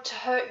didn't want to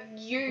hurt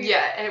you.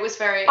 Yeah, and it was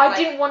very... I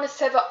didn't want to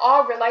sever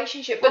our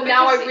relationship, but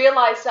now I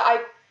realise that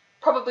I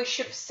probably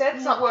should have said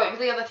something. Well,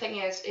 the other thing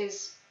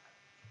is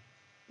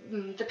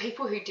the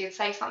people who did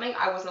say something,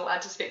 I wasn't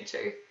allowed to speak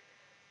to.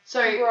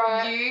 So,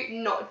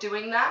 you not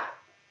doing that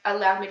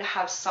allowed me to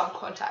have some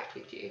contact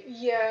with you.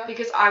 Yeah.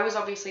 Because I was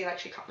obviously,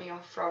 she cut me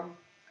off from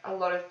a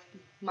lot of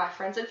my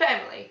friends and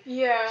family.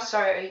 Yeah. So,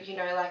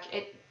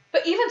 it...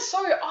 But even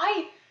so,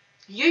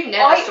 You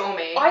never saw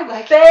me.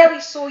 I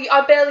barely saw you.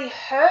 I barely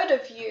heard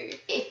of you.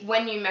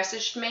 When you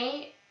messaged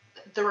me,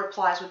 the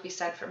replies would be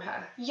sent from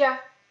her. Yeah.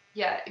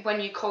 Yeah, when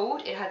you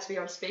called, it had to be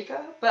on speaker,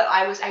 but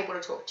I was able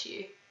to talk to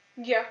you.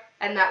 Yeah.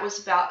 And that was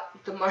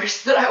about the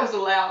most that I was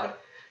allowed.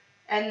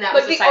 And that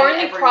Like, was the same with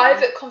only everyone.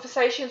 private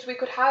conversations we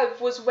could have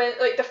was when,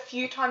 like, the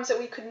few times that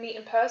we could meet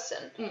in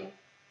person.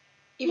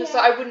 Even so,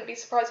 I wouldn't be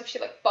surprised if she,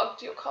 like,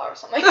 bugged your car or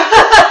something. Honestly,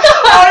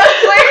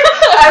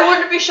 I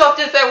wouldn't be shocked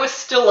if there was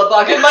still a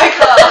bug in my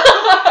car.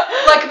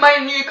 Like my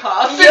new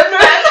car.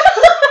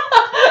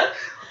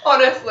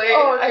 Honestly,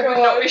 I would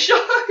not be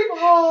shocked.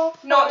 Oh,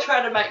 Not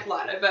trying to make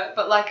light of it,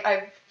 but like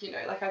I've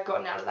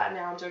gotten out of that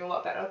now. I'm doing a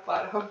lot better,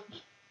 but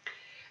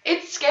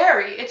it's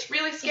scary. It's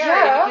really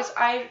scary because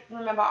I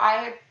remember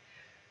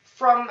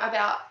from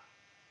about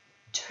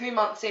 2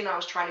 months in, I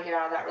was trying to get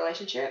out of that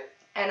relationship,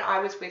 and I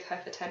was with her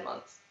for 10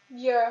 months.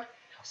 Yeah.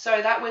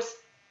 So that was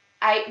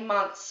 8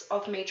 months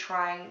of me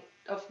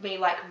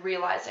like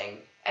realizing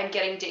and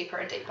getting deeper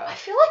and deeper. I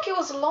feel like it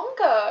was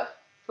longer.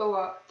 For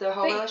what? The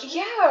whole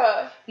relationship?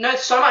 Yeah. No,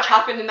 so much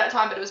happened in that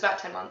time, but it was about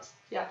 10 months.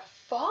 Yeah.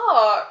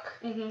 Fuck.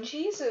 Mhm.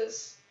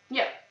 Jesus.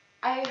 Yeah.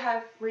 I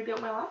have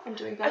rebuilt my life. I'm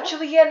doing better.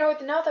 Actually, yeah, no,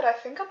 now that I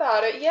think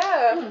about it,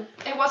 yeah.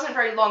 It wasn't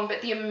very long,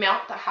 but the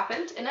amount that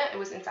happened in it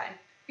was insane.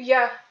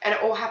 Yeah. And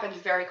it all happened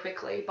very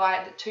quickly.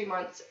 By the 2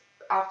 months,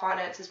 our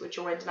finances were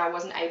joined and I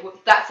wasn't able...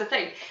 That's the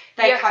thing.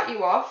 They cut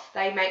you off.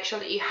 They make sure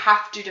that you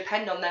have to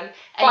depend on them.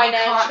 And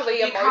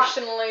financially,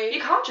 emotionally.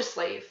 You can't just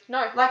leave.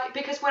 No. Like,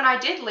 because when I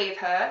did leave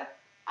her,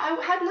 I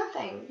had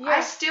nothing. Yeah.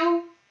 I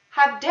still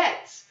have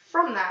debts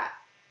from that.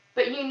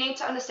 But you need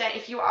to understand,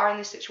 if you are in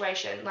this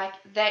situation, like,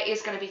 there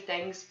is going to be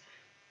things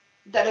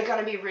that are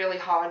going to be really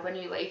hard when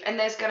you leave. And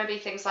there's going to be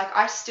things like,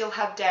 I still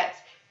have debts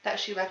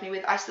that she left me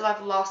with. I still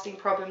have lasting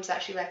problems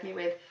that she left me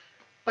with.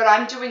 But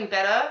I'm doing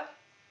better,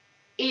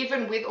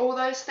 even with all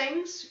those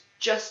things,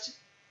 just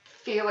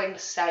feeling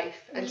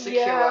safe and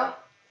secure. Yeah.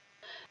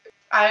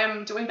 I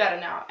am doing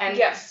better now.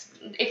 And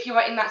if you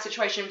are in that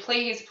situation,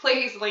 please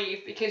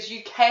leave, because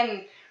you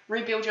can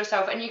rebuild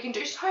yourself and you can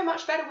do so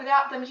much better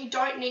without them. You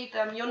don't need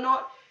them. You're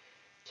not...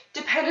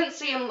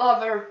 Dependency and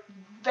love are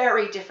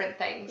very different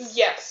things.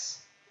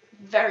 Yes.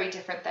 Very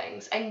different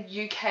things. And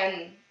you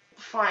can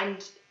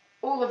find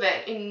all of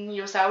it in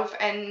yourself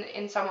and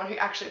in someone who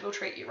actually will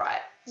treat you right.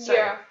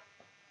 So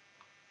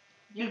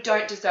you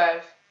don't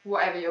deserve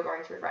whatever you're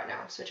going through right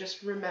now. So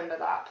just remember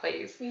that,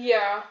 please.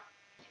 Yeah.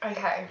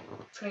 Okay,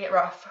 it's gonna get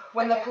rough.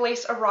 When the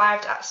police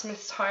arrived at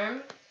Smith's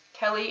home,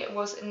 Kelly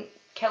was in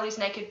Kelly's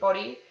naked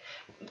body.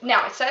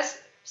 Now, it says,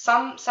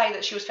 some say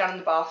that she was found in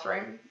the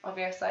bathroom,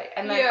 obviously,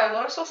 and then a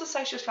lot of sources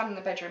say she was found in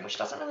the bedroom, which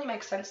doesn't really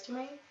make sense to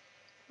me.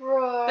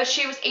 Right. But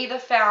she was either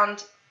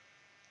found,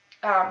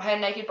 her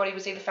naked body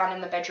was either found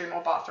in the bedroom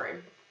or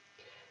bathroom.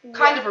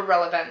 Kind of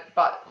irrelevant,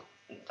 but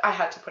I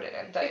had to put it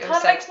in. It kind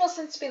of makes more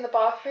sense to be in the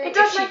bathroom. It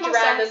does if make she more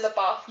drowned sense. in the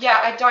bathroom.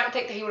 Yeah, I don't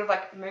think that he would have,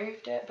 like,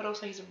 moved it, but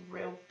also he's a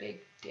real big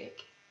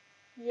dick.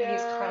 Yeah. And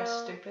he's kind of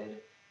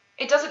stupid.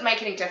 It doesn't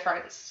make any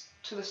difference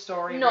to the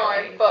story, No,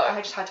 really, but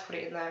I just had to put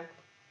it in there.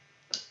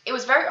 It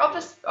was very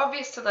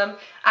obvious to them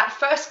at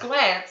first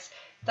glance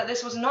that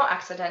this was not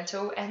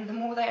accidental, and the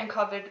more they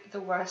uncovered,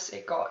 the worse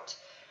it got.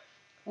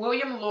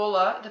 William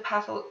Lawler, the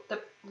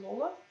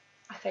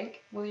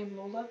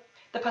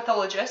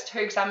pathologist who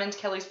examined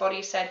Kelly's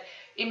body, said,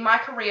 "In my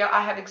career,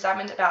 I have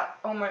examined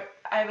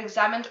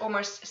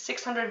almost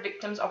 600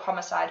 victims of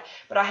homicide,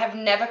 but I have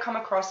never come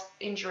across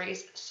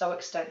injuries so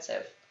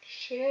extensive."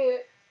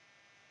 Shit.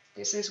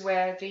 This is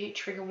where the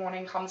trigger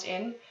warning comes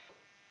in.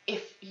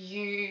 If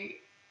you,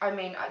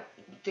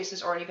 this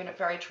has already been a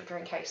very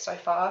triggering case so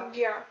far.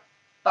 Yeah.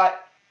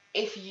 But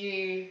if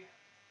you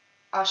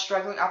are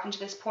struggling up until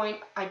this point,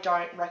 I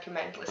don't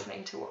recommend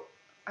listening to what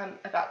I'm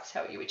about to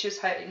tell you, which is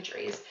her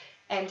injuries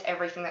and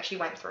everything that she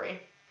went through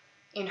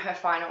in her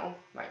final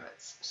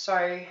moments.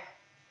 So,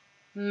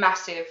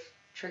 massive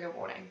trigger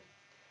warning.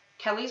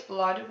 Kelly's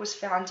blood was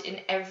found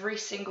in every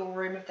single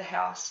room of the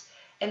house,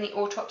 and the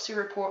autopsy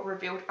report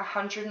revealed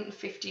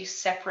 150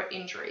 separate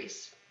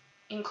injuries,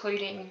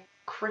 including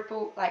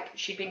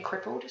she'd been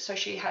crippled, so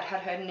she had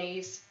her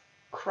knees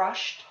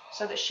crushed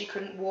so that she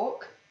couldn't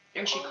walk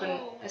and she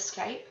couldn't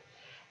escape.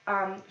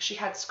 She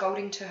had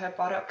scalding to her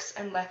buttocks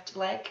and left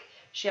leg.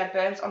 She had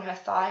burns on her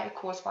thigh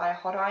caused by a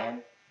hot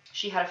iron.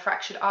 She had a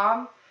fractured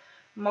arm,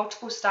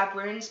 multiple stab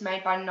wounds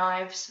made by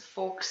knives,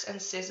 forks,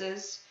 and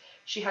scissors.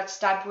 She had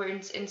stab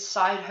wounds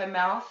inside her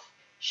mouth.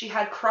 She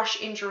had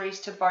crush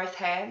injuries to both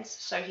hands,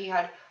 so he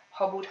had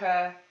hobbled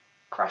her,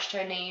 crushed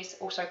her knees,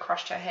 also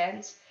crushed her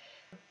hands.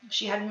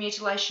 She had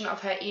mutilation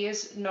of her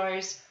ears,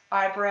 nose,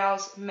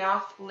 eyebrows,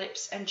 mouth,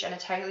 lips, and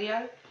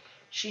genitalia.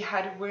 She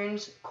had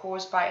wounds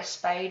caused by a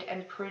spade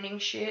and pruning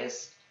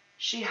shears.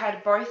 She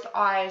had both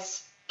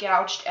eyes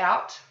gouged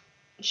out.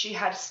 She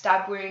had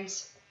stab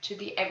wounds to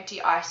the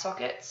empty eye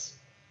sockets,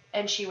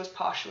 and she was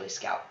partially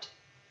scalped.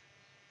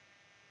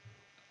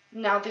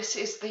 Now, this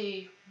is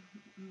the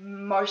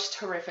most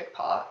horrific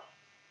part.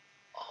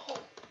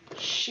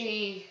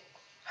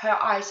 Her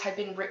eyes had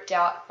been ripped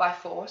out by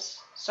force,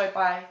 so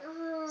by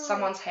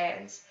someone's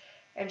hands,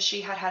 and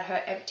she had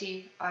her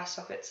empty eye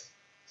sockets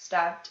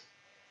stabbed.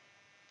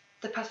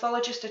 The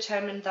pathologist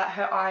determined that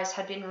her eyes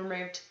had been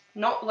removed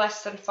not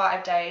less than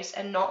 5 days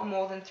and not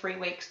more than 3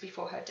 weeks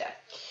before her death.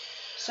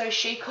 So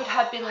she could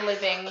have been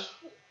living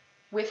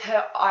with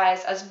her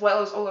eyes, as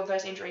well as all of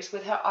those injuries,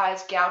 with her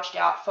eyes gouged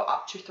out for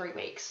up to 3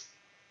 weeks.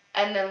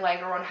 And then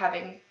later on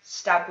having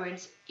stab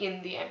wounds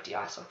in the empty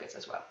eye sockets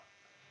as well.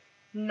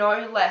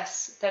 No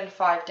less than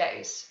 5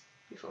 days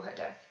before her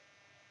death.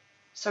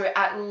 So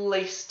at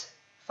least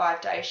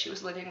 5 days she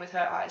was living with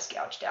her eyes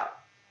gouged out.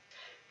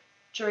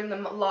 During the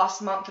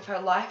last month of her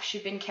life,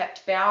 she'd been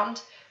kept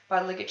bound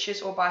by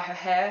ligatures or by her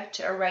hair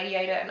to a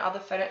radiator and other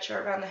furniture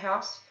around the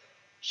house.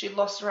 She'd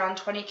lost around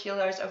 20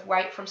 kilos of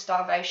weight from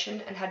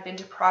starvation and had been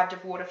deprived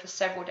of water for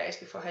several days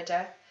before her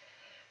death.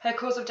 Her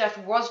cause of death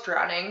was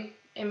drowning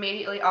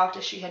immediately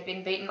after she had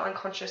been beaten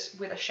unconscious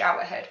with a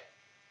shower head.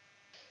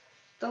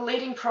 The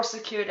leading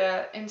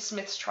prosecutor in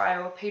Smith's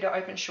trial, Peter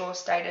Openshaw,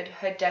 stated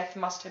her death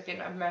must have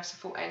been a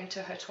merciful end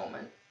to her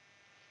torment,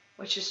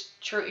 which is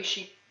true.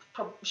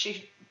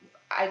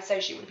 I'd say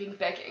she would have been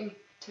begging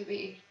to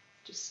be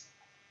just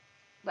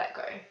let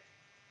go.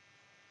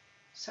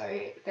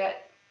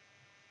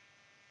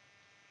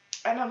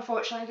 And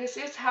unfortunately, this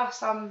is how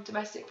some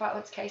domestic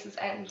violence cases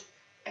end,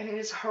 and it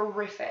is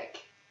horrific.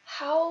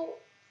 How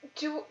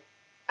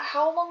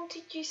long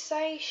did you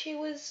say she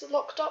was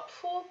locked up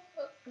for?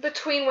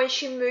 Between when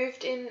she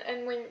moved in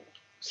and when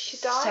she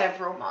died?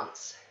 Several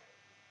months.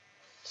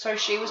 So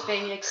she was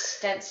being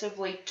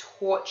extensively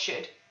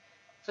tortured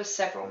for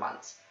several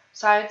months.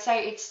 So I'd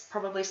say it's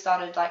probably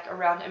started like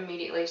around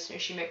immediately as soon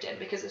as she moved in,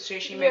 because as soon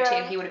as she moved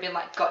in, he would have been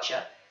like,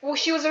 gotcha. Well,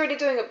 she was already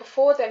doing it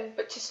before then,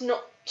 but just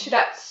not to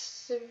that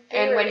severity.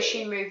 And when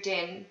she moved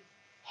in,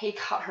 he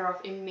cut her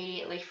off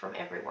immediately from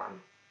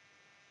everyone.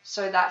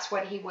 So that's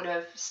when he would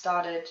have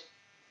started,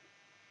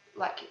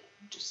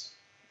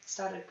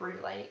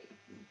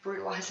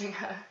 brutalizing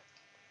her.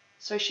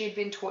 So she'd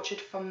been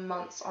tortured for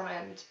months on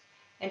end,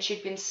 and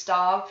she'd been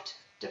starved,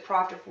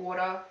 deprived of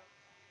water,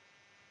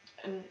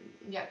 and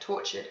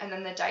tortured, and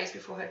then the days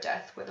before her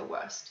death were the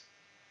worst.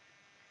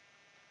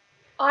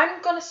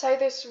 I'm going to say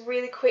this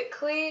really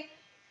quickly.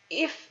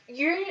 If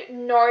you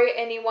know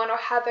anyone or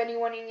have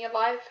anyone in your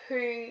life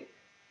who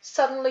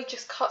suddenly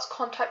just cuts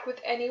contact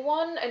with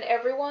anyone and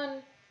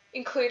everyone,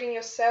 including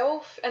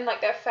yourself and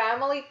like their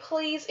family,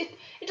 please, it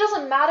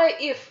doesn't matter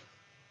if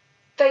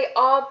they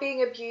are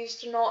being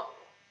abused or not,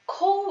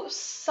 call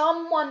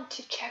someone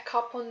to check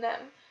up on them,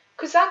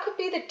 because that could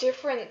be the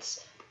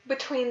difference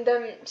between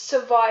them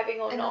surviving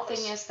or not. And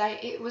the thing is,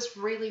 it was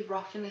really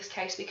rough in this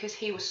case because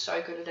he was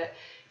so good at it.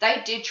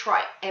 They did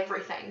try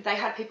everything. They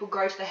had people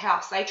go to the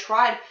house. They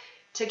tried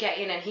to get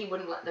in and he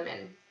wouldn't let them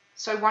in.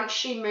 So once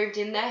she moved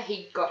in there,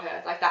 he got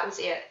her. Like, that was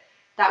it.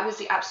 That was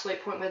the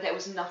absolute point where there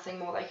was nothing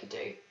more they could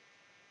do.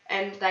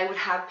 And they would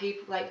have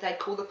people, like, they'd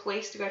call the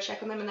police to go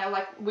check on them, and they were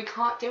like, we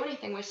can't do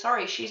anything. We're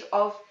sorry. She's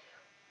of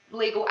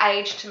legal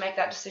age to make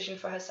that decision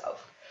for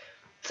herself.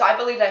 So I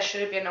believe there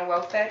should have been a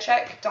welfare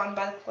check done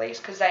by the police,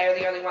 because they are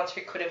the only ones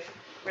who could have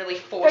really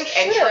forced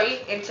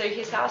entry into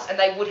his house, and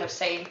they would have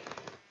seen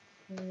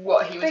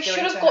what he was doing to her.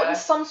 They should have gotten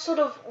some sort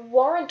of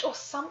warrant or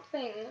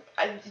something.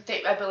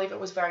 I believe it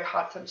was very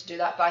hard for them to do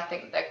that, but I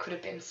think there could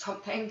have been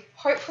something.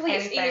 Hopefully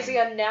it's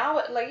easier now,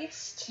 at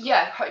least.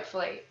 Yeah,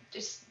 hopefully.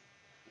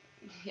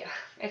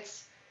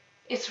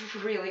 It's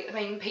really, I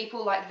mean,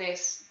 people like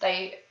this,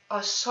 they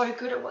are so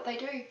good at what they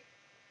do.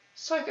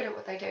 So good at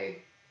what they do.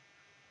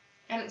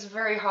 And it's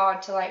very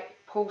hard to, like,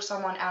 pull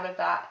someone out of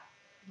that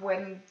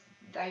when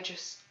they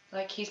just,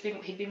 like, he'd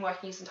been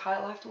working his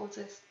entire life towards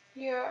this.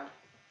 Yeah.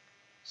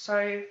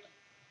 So,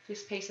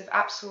 this piece of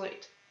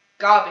absolute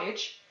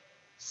garbage,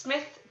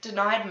 Smith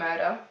denied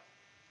murder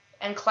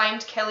and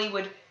claimed Kelly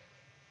would,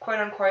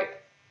 quote-unquote,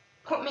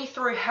 put me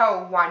through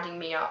hell winding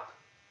me up.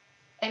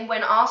 And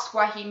when asked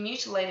why he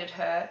mutilated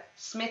her,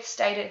 Smith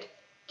stated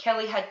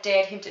Kelly had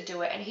dared him to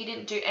do it and he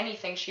didn't do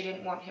anything she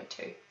didn't want him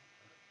to.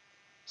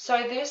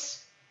 So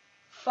this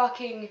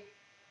fucking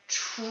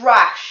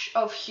trash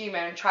of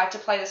human tried to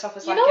play this off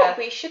as like what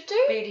we should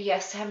do?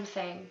 BDSM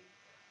thing.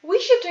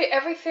 We should do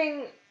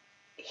everything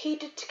he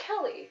did to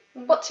Kelly,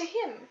 but to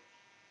him.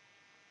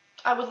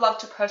 I would love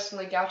to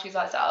personally gouge his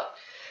eyes out.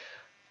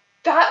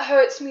 That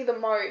hurts me the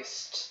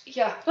most.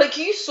 Yeah. Like,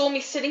 you saw me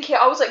sitting here,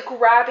 I was like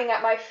grabbing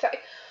at my face.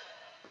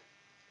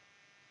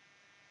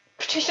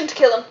 Petition to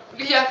kill him.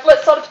 Yeah.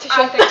 Let's start a petition.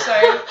 I think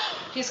so.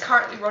 He's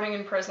currently rotting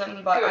in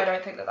prison, but good. I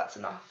don't think that that's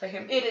enough for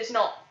him. It is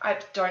not.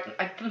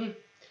 The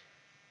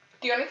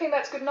only thing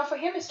that's good enough for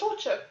him is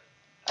torture.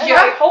 And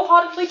I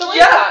wholeheartedly believe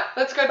that.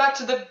 Let's go back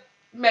to the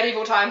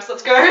medieval times.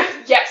 Let's go.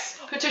 Yes.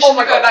 Petition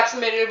to go back to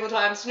the medieval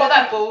times. Not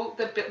people.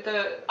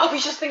 I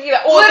was just thinking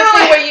that. Or the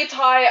thing where you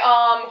tie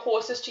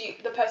horses to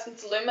the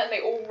person's limb and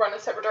they all run in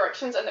separate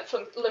directions and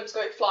the limbs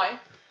go flying.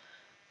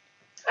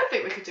 I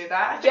think we could do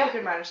that. I think we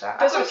could manage that.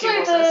 There's also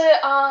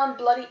the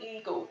Bloody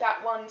Eagle.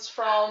 That one's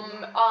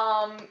from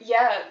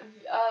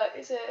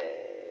is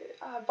it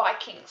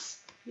Vikings?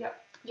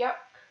 Yep.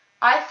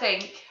 I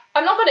think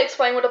I'm not going to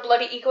explain what a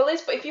Bloody Eagle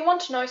is, but if you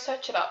want to know,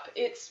 search it up.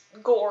 It's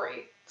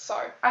gory. So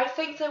I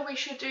think that we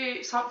should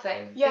do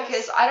something. Yes.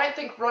 Because I don't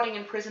think rotting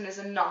in prison is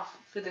enough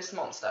for this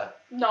monster.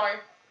 No.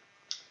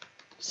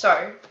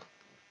 So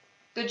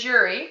the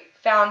jury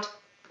found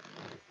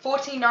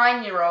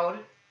 49-year-old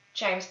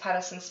James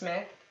Patterson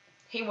Smith.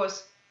 He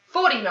was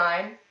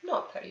 49,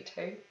 not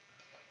 32.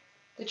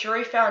 The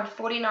jury found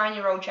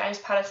 49-year-old James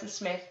Patterson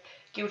Smith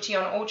guilty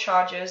on all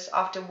charges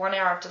after 1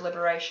 hour of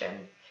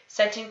deliberation,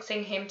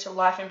 sentencing him to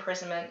life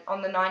imprisonment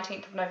on the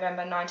 19th of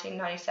November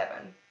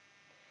 1997.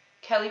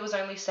 Kelly was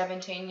only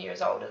 17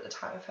 years old at the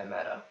time of her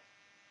murder.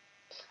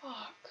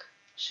 Fuck.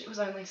 She was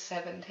only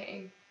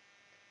 17.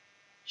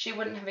 She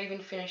wouldn't have even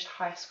finished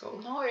high school.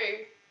 No.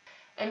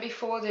 And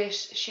before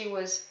this, she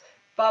was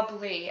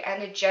bubbly,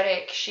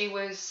 energetic, she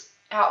was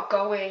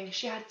outgoing,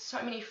 she had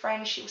so many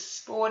friends, she was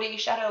sporty,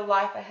 she had her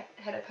life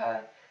ahead of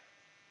her.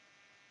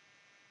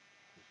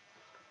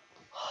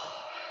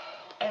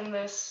 And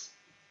this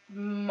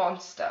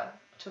monster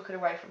took it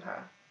away from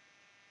her.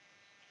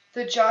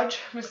 The judge,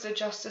 Mr.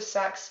 Justice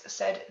Sachs,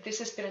 said, "This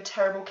has been a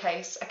terrible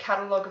case, a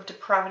catalogue of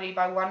depravity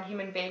by one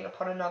human being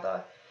upon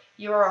another.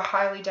 You are a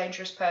highly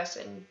dangerous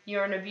person. You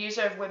are an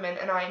abuser of women,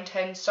 and I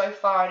intend so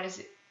far as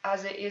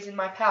it is in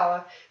my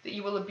power that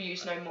you will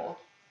abuse no more."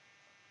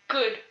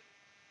 Good.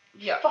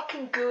 Yeah.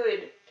 Fucking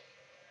good.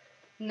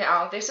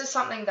 Now, this is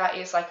something that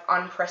is, like,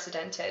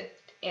 unprecedented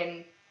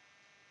in,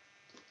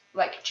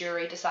 like,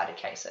 jury-decided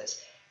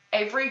cases.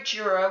 Every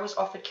juror was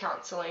offered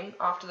counselling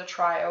after the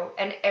trial,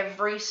 and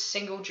every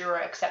single juror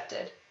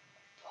accepted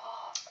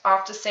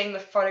after seeing the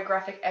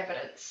photographic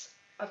evidence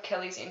of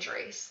Kelly's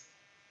injuries.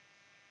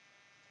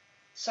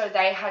 So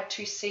they had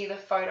to see the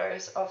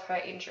photos of her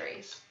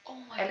injuries. Oh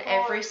my and God.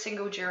 every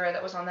single juror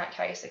that was on that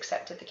case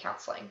accepted the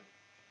counselling.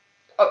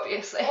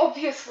 Obviously.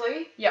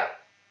 Obviously. Yeah.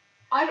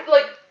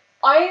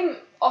 I'm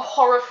a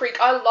horror freak.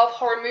 I love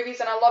horror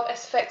movies and I love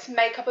SFX,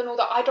 makeup and all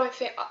that. I don't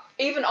think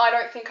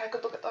I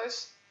could look at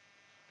those.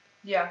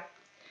 Yeah.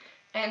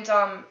 And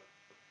I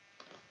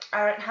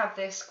don't have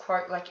this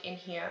quote, like, in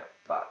here,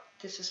 but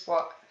this is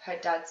what her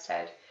dad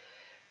said.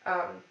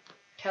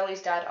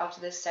 Kelly's dad,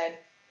 after this, said,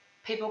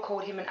 "People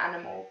called him an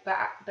animal,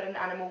 but an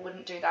animal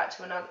wouldn't do that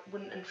to another,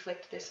 wouldn't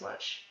inflict this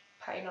much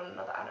pain on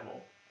another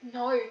animal."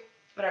 No.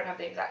 I don't have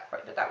the exact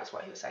quote, but that was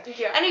what he was saying.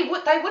 Yeah. And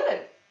they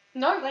wouldn't.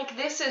 No. Like,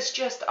 this is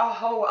just a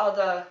whole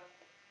other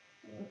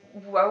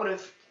world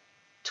of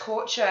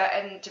torture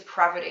and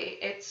depravity.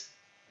 It's,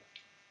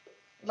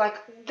 like,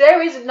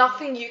 There is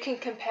nothing you can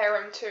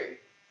compare him to.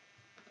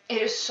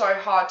 it is so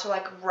hard to,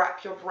 like,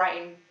 wrap your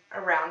brain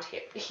around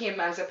him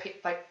as a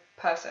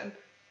person.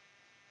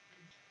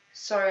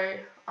 So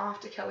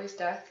after Kelly's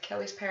death,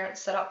 Kelly's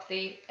parents set up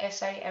the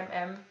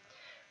SAMM,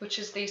 which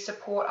is the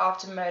Support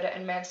After Murder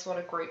and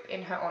Manslaughter group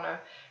in her honour,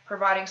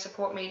 providing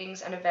support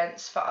meetings and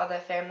events for other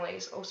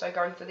families also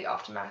going through the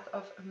aftermath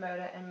of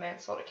murder and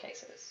manslaughter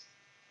cases.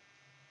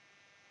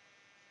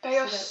 They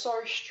are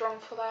so strong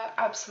for that.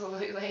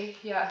 Absolutely,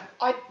 yeah.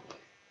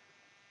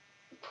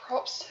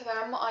 Props to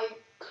them. I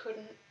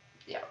couldn't.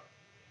 Yeah.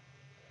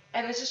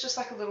 And this is just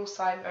like a little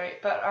side note,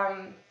 but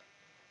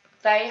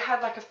they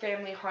had like a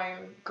family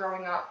home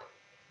growing up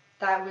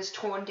that was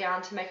torn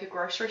down to make a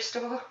grocery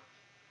store.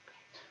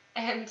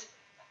 And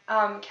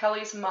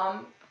Kelly's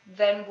mum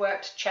then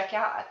worked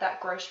checkout at that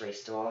grocery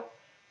store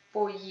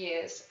for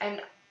years,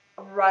 and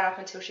right up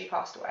until she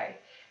passed away.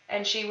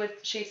 And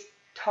she's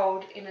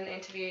told in an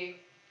interview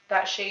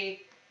that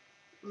she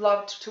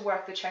loved to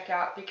work the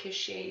checkout because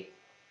she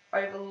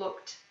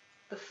overlooked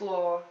the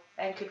floor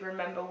and could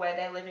remember where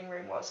their living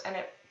room was, and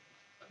it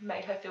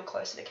made her feel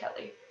closer to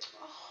Kelly.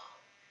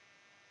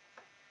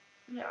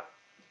 Yeah.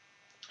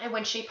 And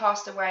when she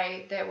passed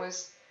away, there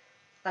was,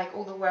 like,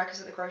 all the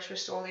workers at the grocery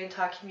store, the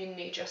entire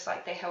community, just,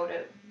 like, they held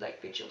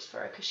like, vigils for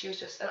her because she was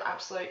just an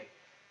absolute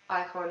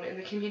icon in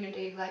the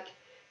community. Like,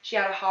 she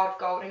had a heart of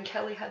gold, and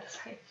Kelly had the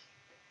same.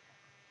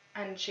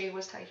 And she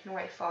was taken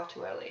away far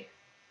too early.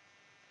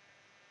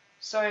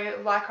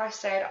 So, like I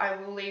said, I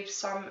will leave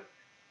some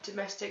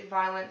domestic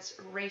violence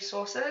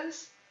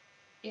resources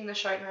in the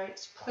show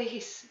notes.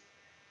 Please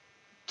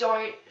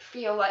don't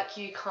feel like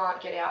you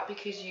can't get out,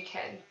 because you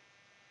can.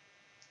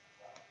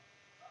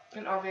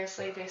 And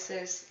obviously this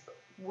is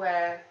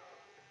where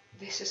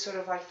this is sort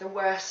of like the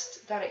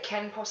worst that it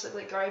can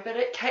possibly go, but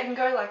it can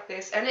go like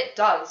this, and it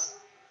does.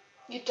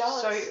 It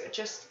does. So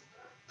just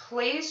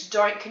please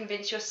don't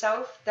convince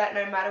yourself that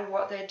no matter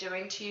what they're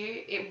doing to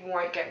you, it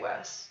won't get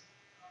worse.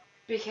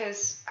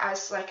 Because,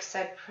 as like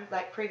said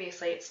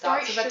previously, it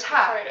starts as a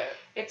attack.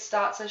 It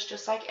starts as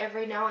just like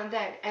every now and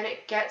then, and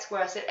it gets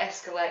worse. It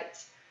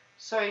escalates.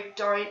 So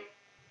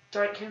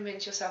don't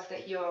convince yourself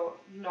that you're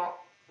not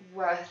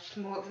worth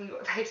more than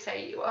what they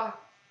say you are.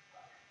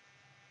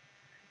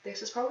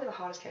 This is probably the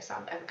hardest case that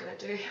I'm ever going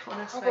to do,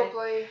 honestly.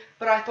 Probably.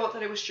 But I thought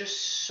that it was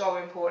just so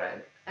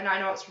important. And I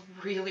know it's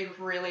really,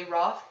 really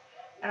rough.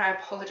 And I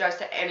apologise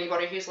to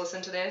anybody who's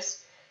listened to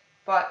this.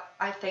 But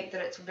I think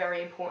that it's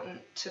very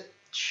important to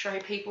show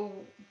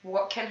people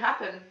what can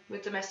happen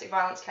with domestic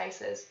violence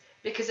cases.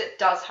 Because it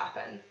does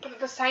happen. But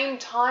at the same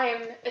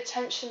time,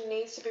 attention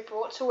needs to be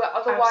brought to it.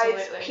 Otherwise,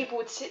 Absolutely. People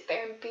would sit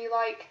there and be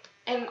like...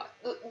 And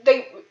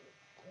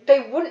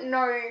they wouldn't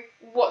know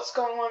what's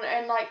going on,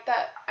 and like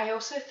that. I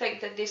also think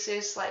that this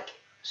is like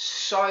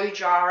so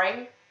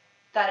jarring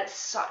that it's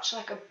such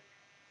like a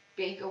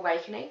big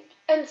awakening.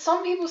 And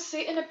some people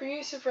sit in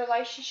abusive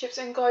relationships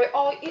and go,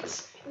 oh,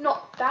 it's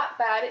not that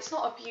bad, it's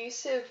not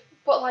abusive.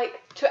 But, like,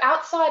 to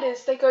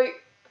outsiders, they go,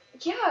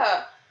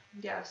 yeah.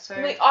 Yeah, so...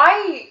 Like,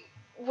 I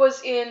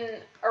was in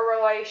a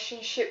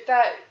relationship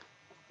that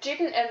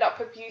didn't end up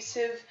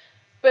abusive,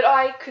 but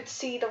I could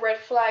see the red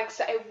flags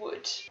that it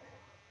would.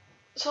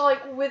 So,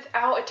 like,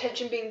 without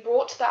attention being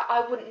brought to that,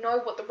 I wouldn't know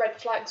what the red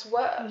flags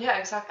were. Yeah,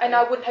 exactly. And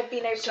I wouldn't have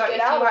been able to get out of it.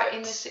 So if you are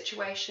in this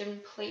situation,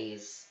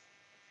 please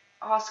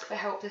ask for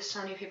help. There's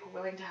so many people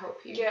willing to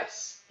help you.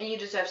 Yes. And you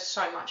deserve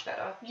so much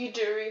better. You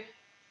do.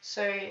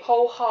 So...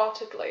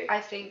 wholeheartedly.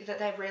 I think that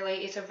there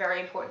really is a very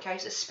important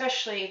case,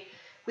 especially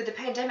with the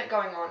pandemic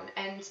going on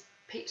and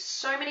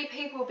so many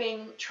people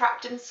being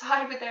trapped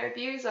inside with their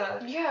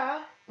abuser.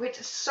 Yeah. Which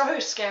is so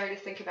scary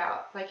to think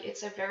about. Like,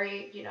 it's a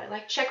very, you know,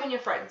 like, check on your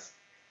friends.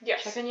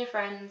 Yes. Check on your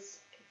friends.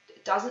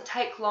 It doesn't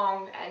take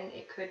long, and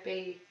it could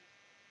make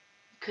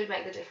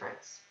the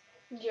difference.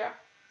 Yeah.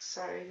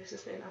 So this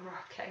has been a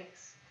rough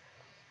case.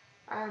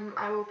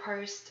 I will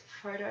post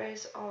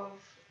photos of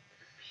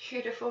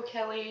beautiful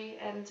Kelly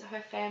and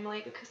her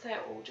family because they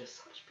are all just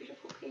such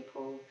beautiful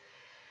people.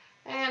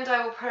 And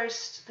I will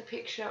post the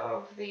picture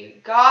of the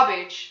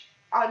garbage,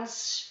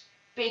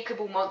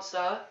 unspeakable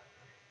monster.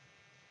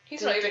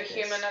 He's not even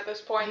human at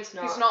this point. He's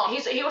not.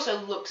 He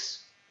also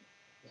looks...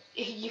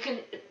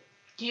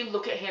 You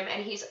look at him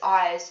and his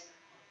eyes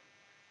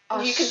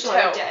are you can so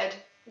tell. dead.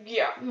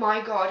 Yeah.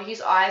 My God,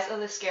 his eyes are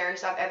the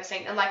scariest I've ever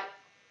seen. And, like,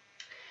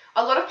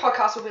 a lot of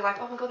podcasts will be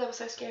like, oh my God, they were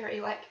so scary.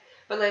 Like,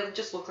 but they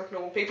just look like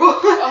normal people.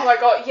 Oh my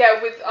God,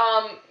 yeah, with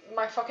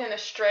my fucking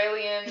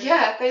Australian.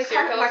 Yeah, they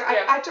kind of like.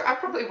 Yeah. I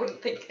probably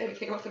wouldn't think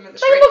anything of them in the They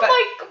street, look but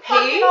like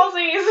fucking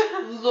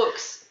Aussies.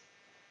 looks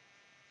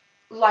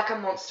like a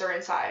monster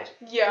inside.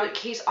 Yeah. Like,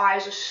 his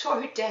eyes are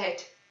so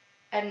dead,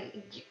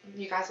 and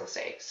you guys will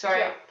see. So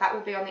yeah. That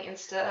will be on the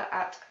Insta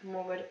at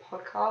Morbid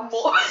Podcast.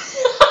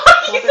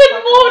 You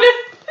said Morbid.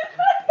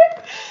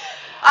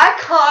 I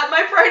can't.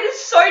 My brain is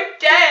so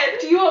dead.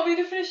 Do you want me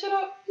to finish it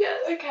up?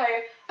 Yes.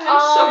 Okay.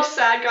 I'm so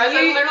sad, guys.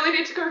 I literally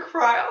need to go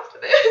cry after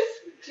this.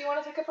 Do you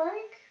want to take a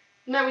break?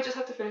 No, we just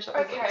have to finish up.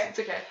 Okay. It's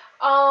okay.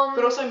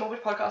 But also,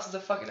 Morbid Podcast is a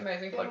fucking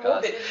amazing podcast.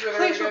 Morbid is really,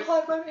 Please really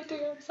reply my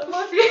DMs. I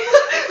love you.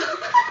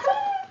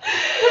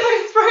 My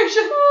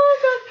inspiration. Oh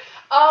god.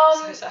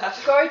 So sad.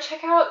 Go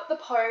check out the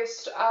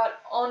post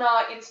on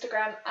our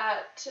Instagram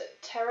at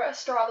Terra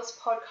Australis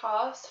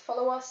Podcast.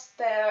 Follow us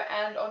there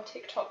and on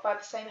TikTok by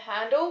the same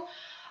handle.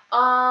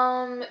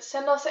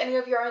 Send us any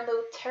of your own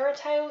little terror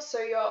tales,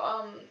 so your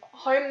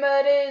home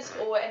murders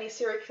or any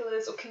serial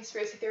killers or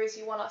conspiracy theories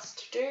you want us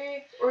to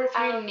do. Or if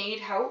you need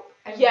help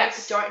and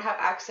yes. you don't have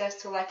access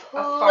to like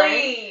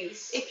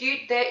Please. a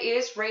phone. There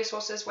is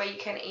resources where you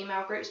can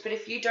email groups, but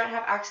if you don't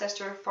have access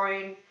to a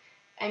phone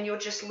and you're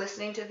just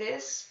listening to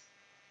this,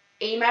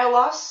 email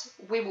us.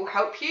 We will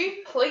help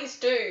you. Please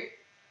do.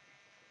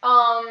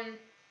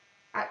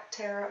 At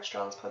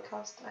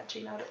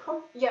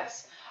terraaustralispodcast@gmail.com.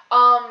 Yes.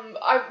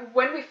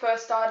 When we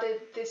first started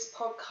this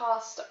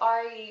podcast,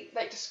 I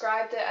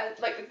described it as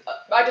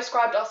I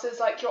described us as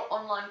like your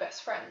online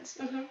best friends,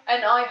 and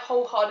I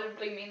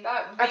wholeheartedly mean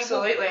that. We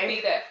Absolutely. will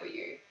be there for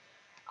you.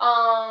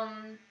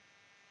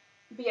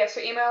 But yeah,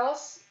 so email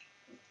us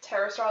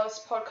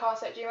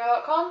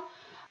terraaustralispodcast@gmail.com,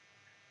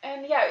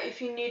 and yeah,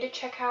 if you need to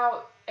check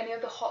out any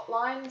of the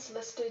hotlines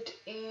listed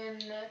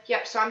in.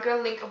 Yep. So I'm going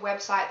to link a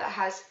website that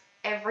has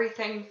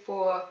everything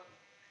for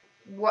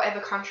whatever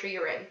country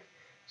you're in.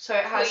 So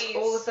it has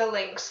all of the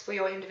links for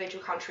your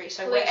individual country.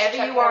 So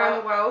wherever you are in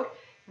the world,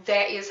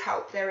 there is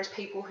help. There is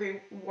people who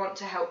want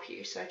to help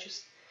you. So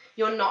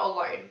you're not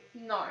alone.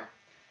 No.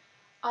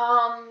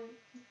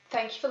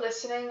 Thank you for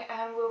listening,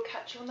 and we'll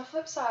catch you on the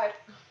flip side.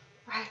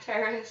 Bye,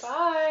 Terrace.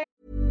 Bye.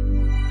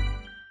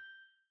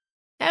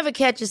 Ever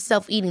catch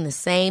yourself eating the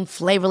same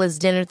flavorless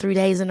dinner 3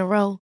 days in a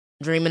row?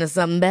 Dreaming of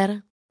something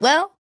better?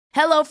 Well,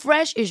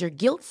 HelloFresh is your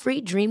guilt-free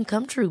dream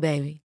come true,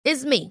 baby.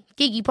 It's me,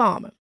 Keke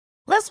Palmer.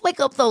 Let's wake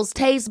up those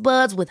taste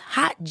buds with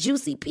hot,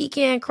 juicy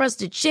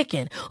pecan-crusted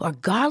chicken or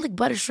garlic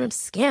butter shrimp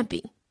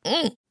scampi.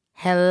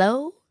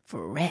 Hello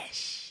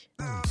Fresh.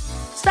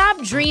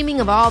 Stop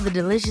dreaming of all the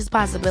delicious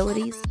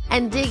possibilities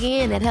and dig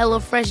in at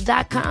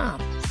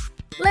HelloFresh.com.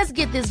 Let's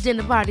get this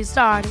dinner party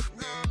started.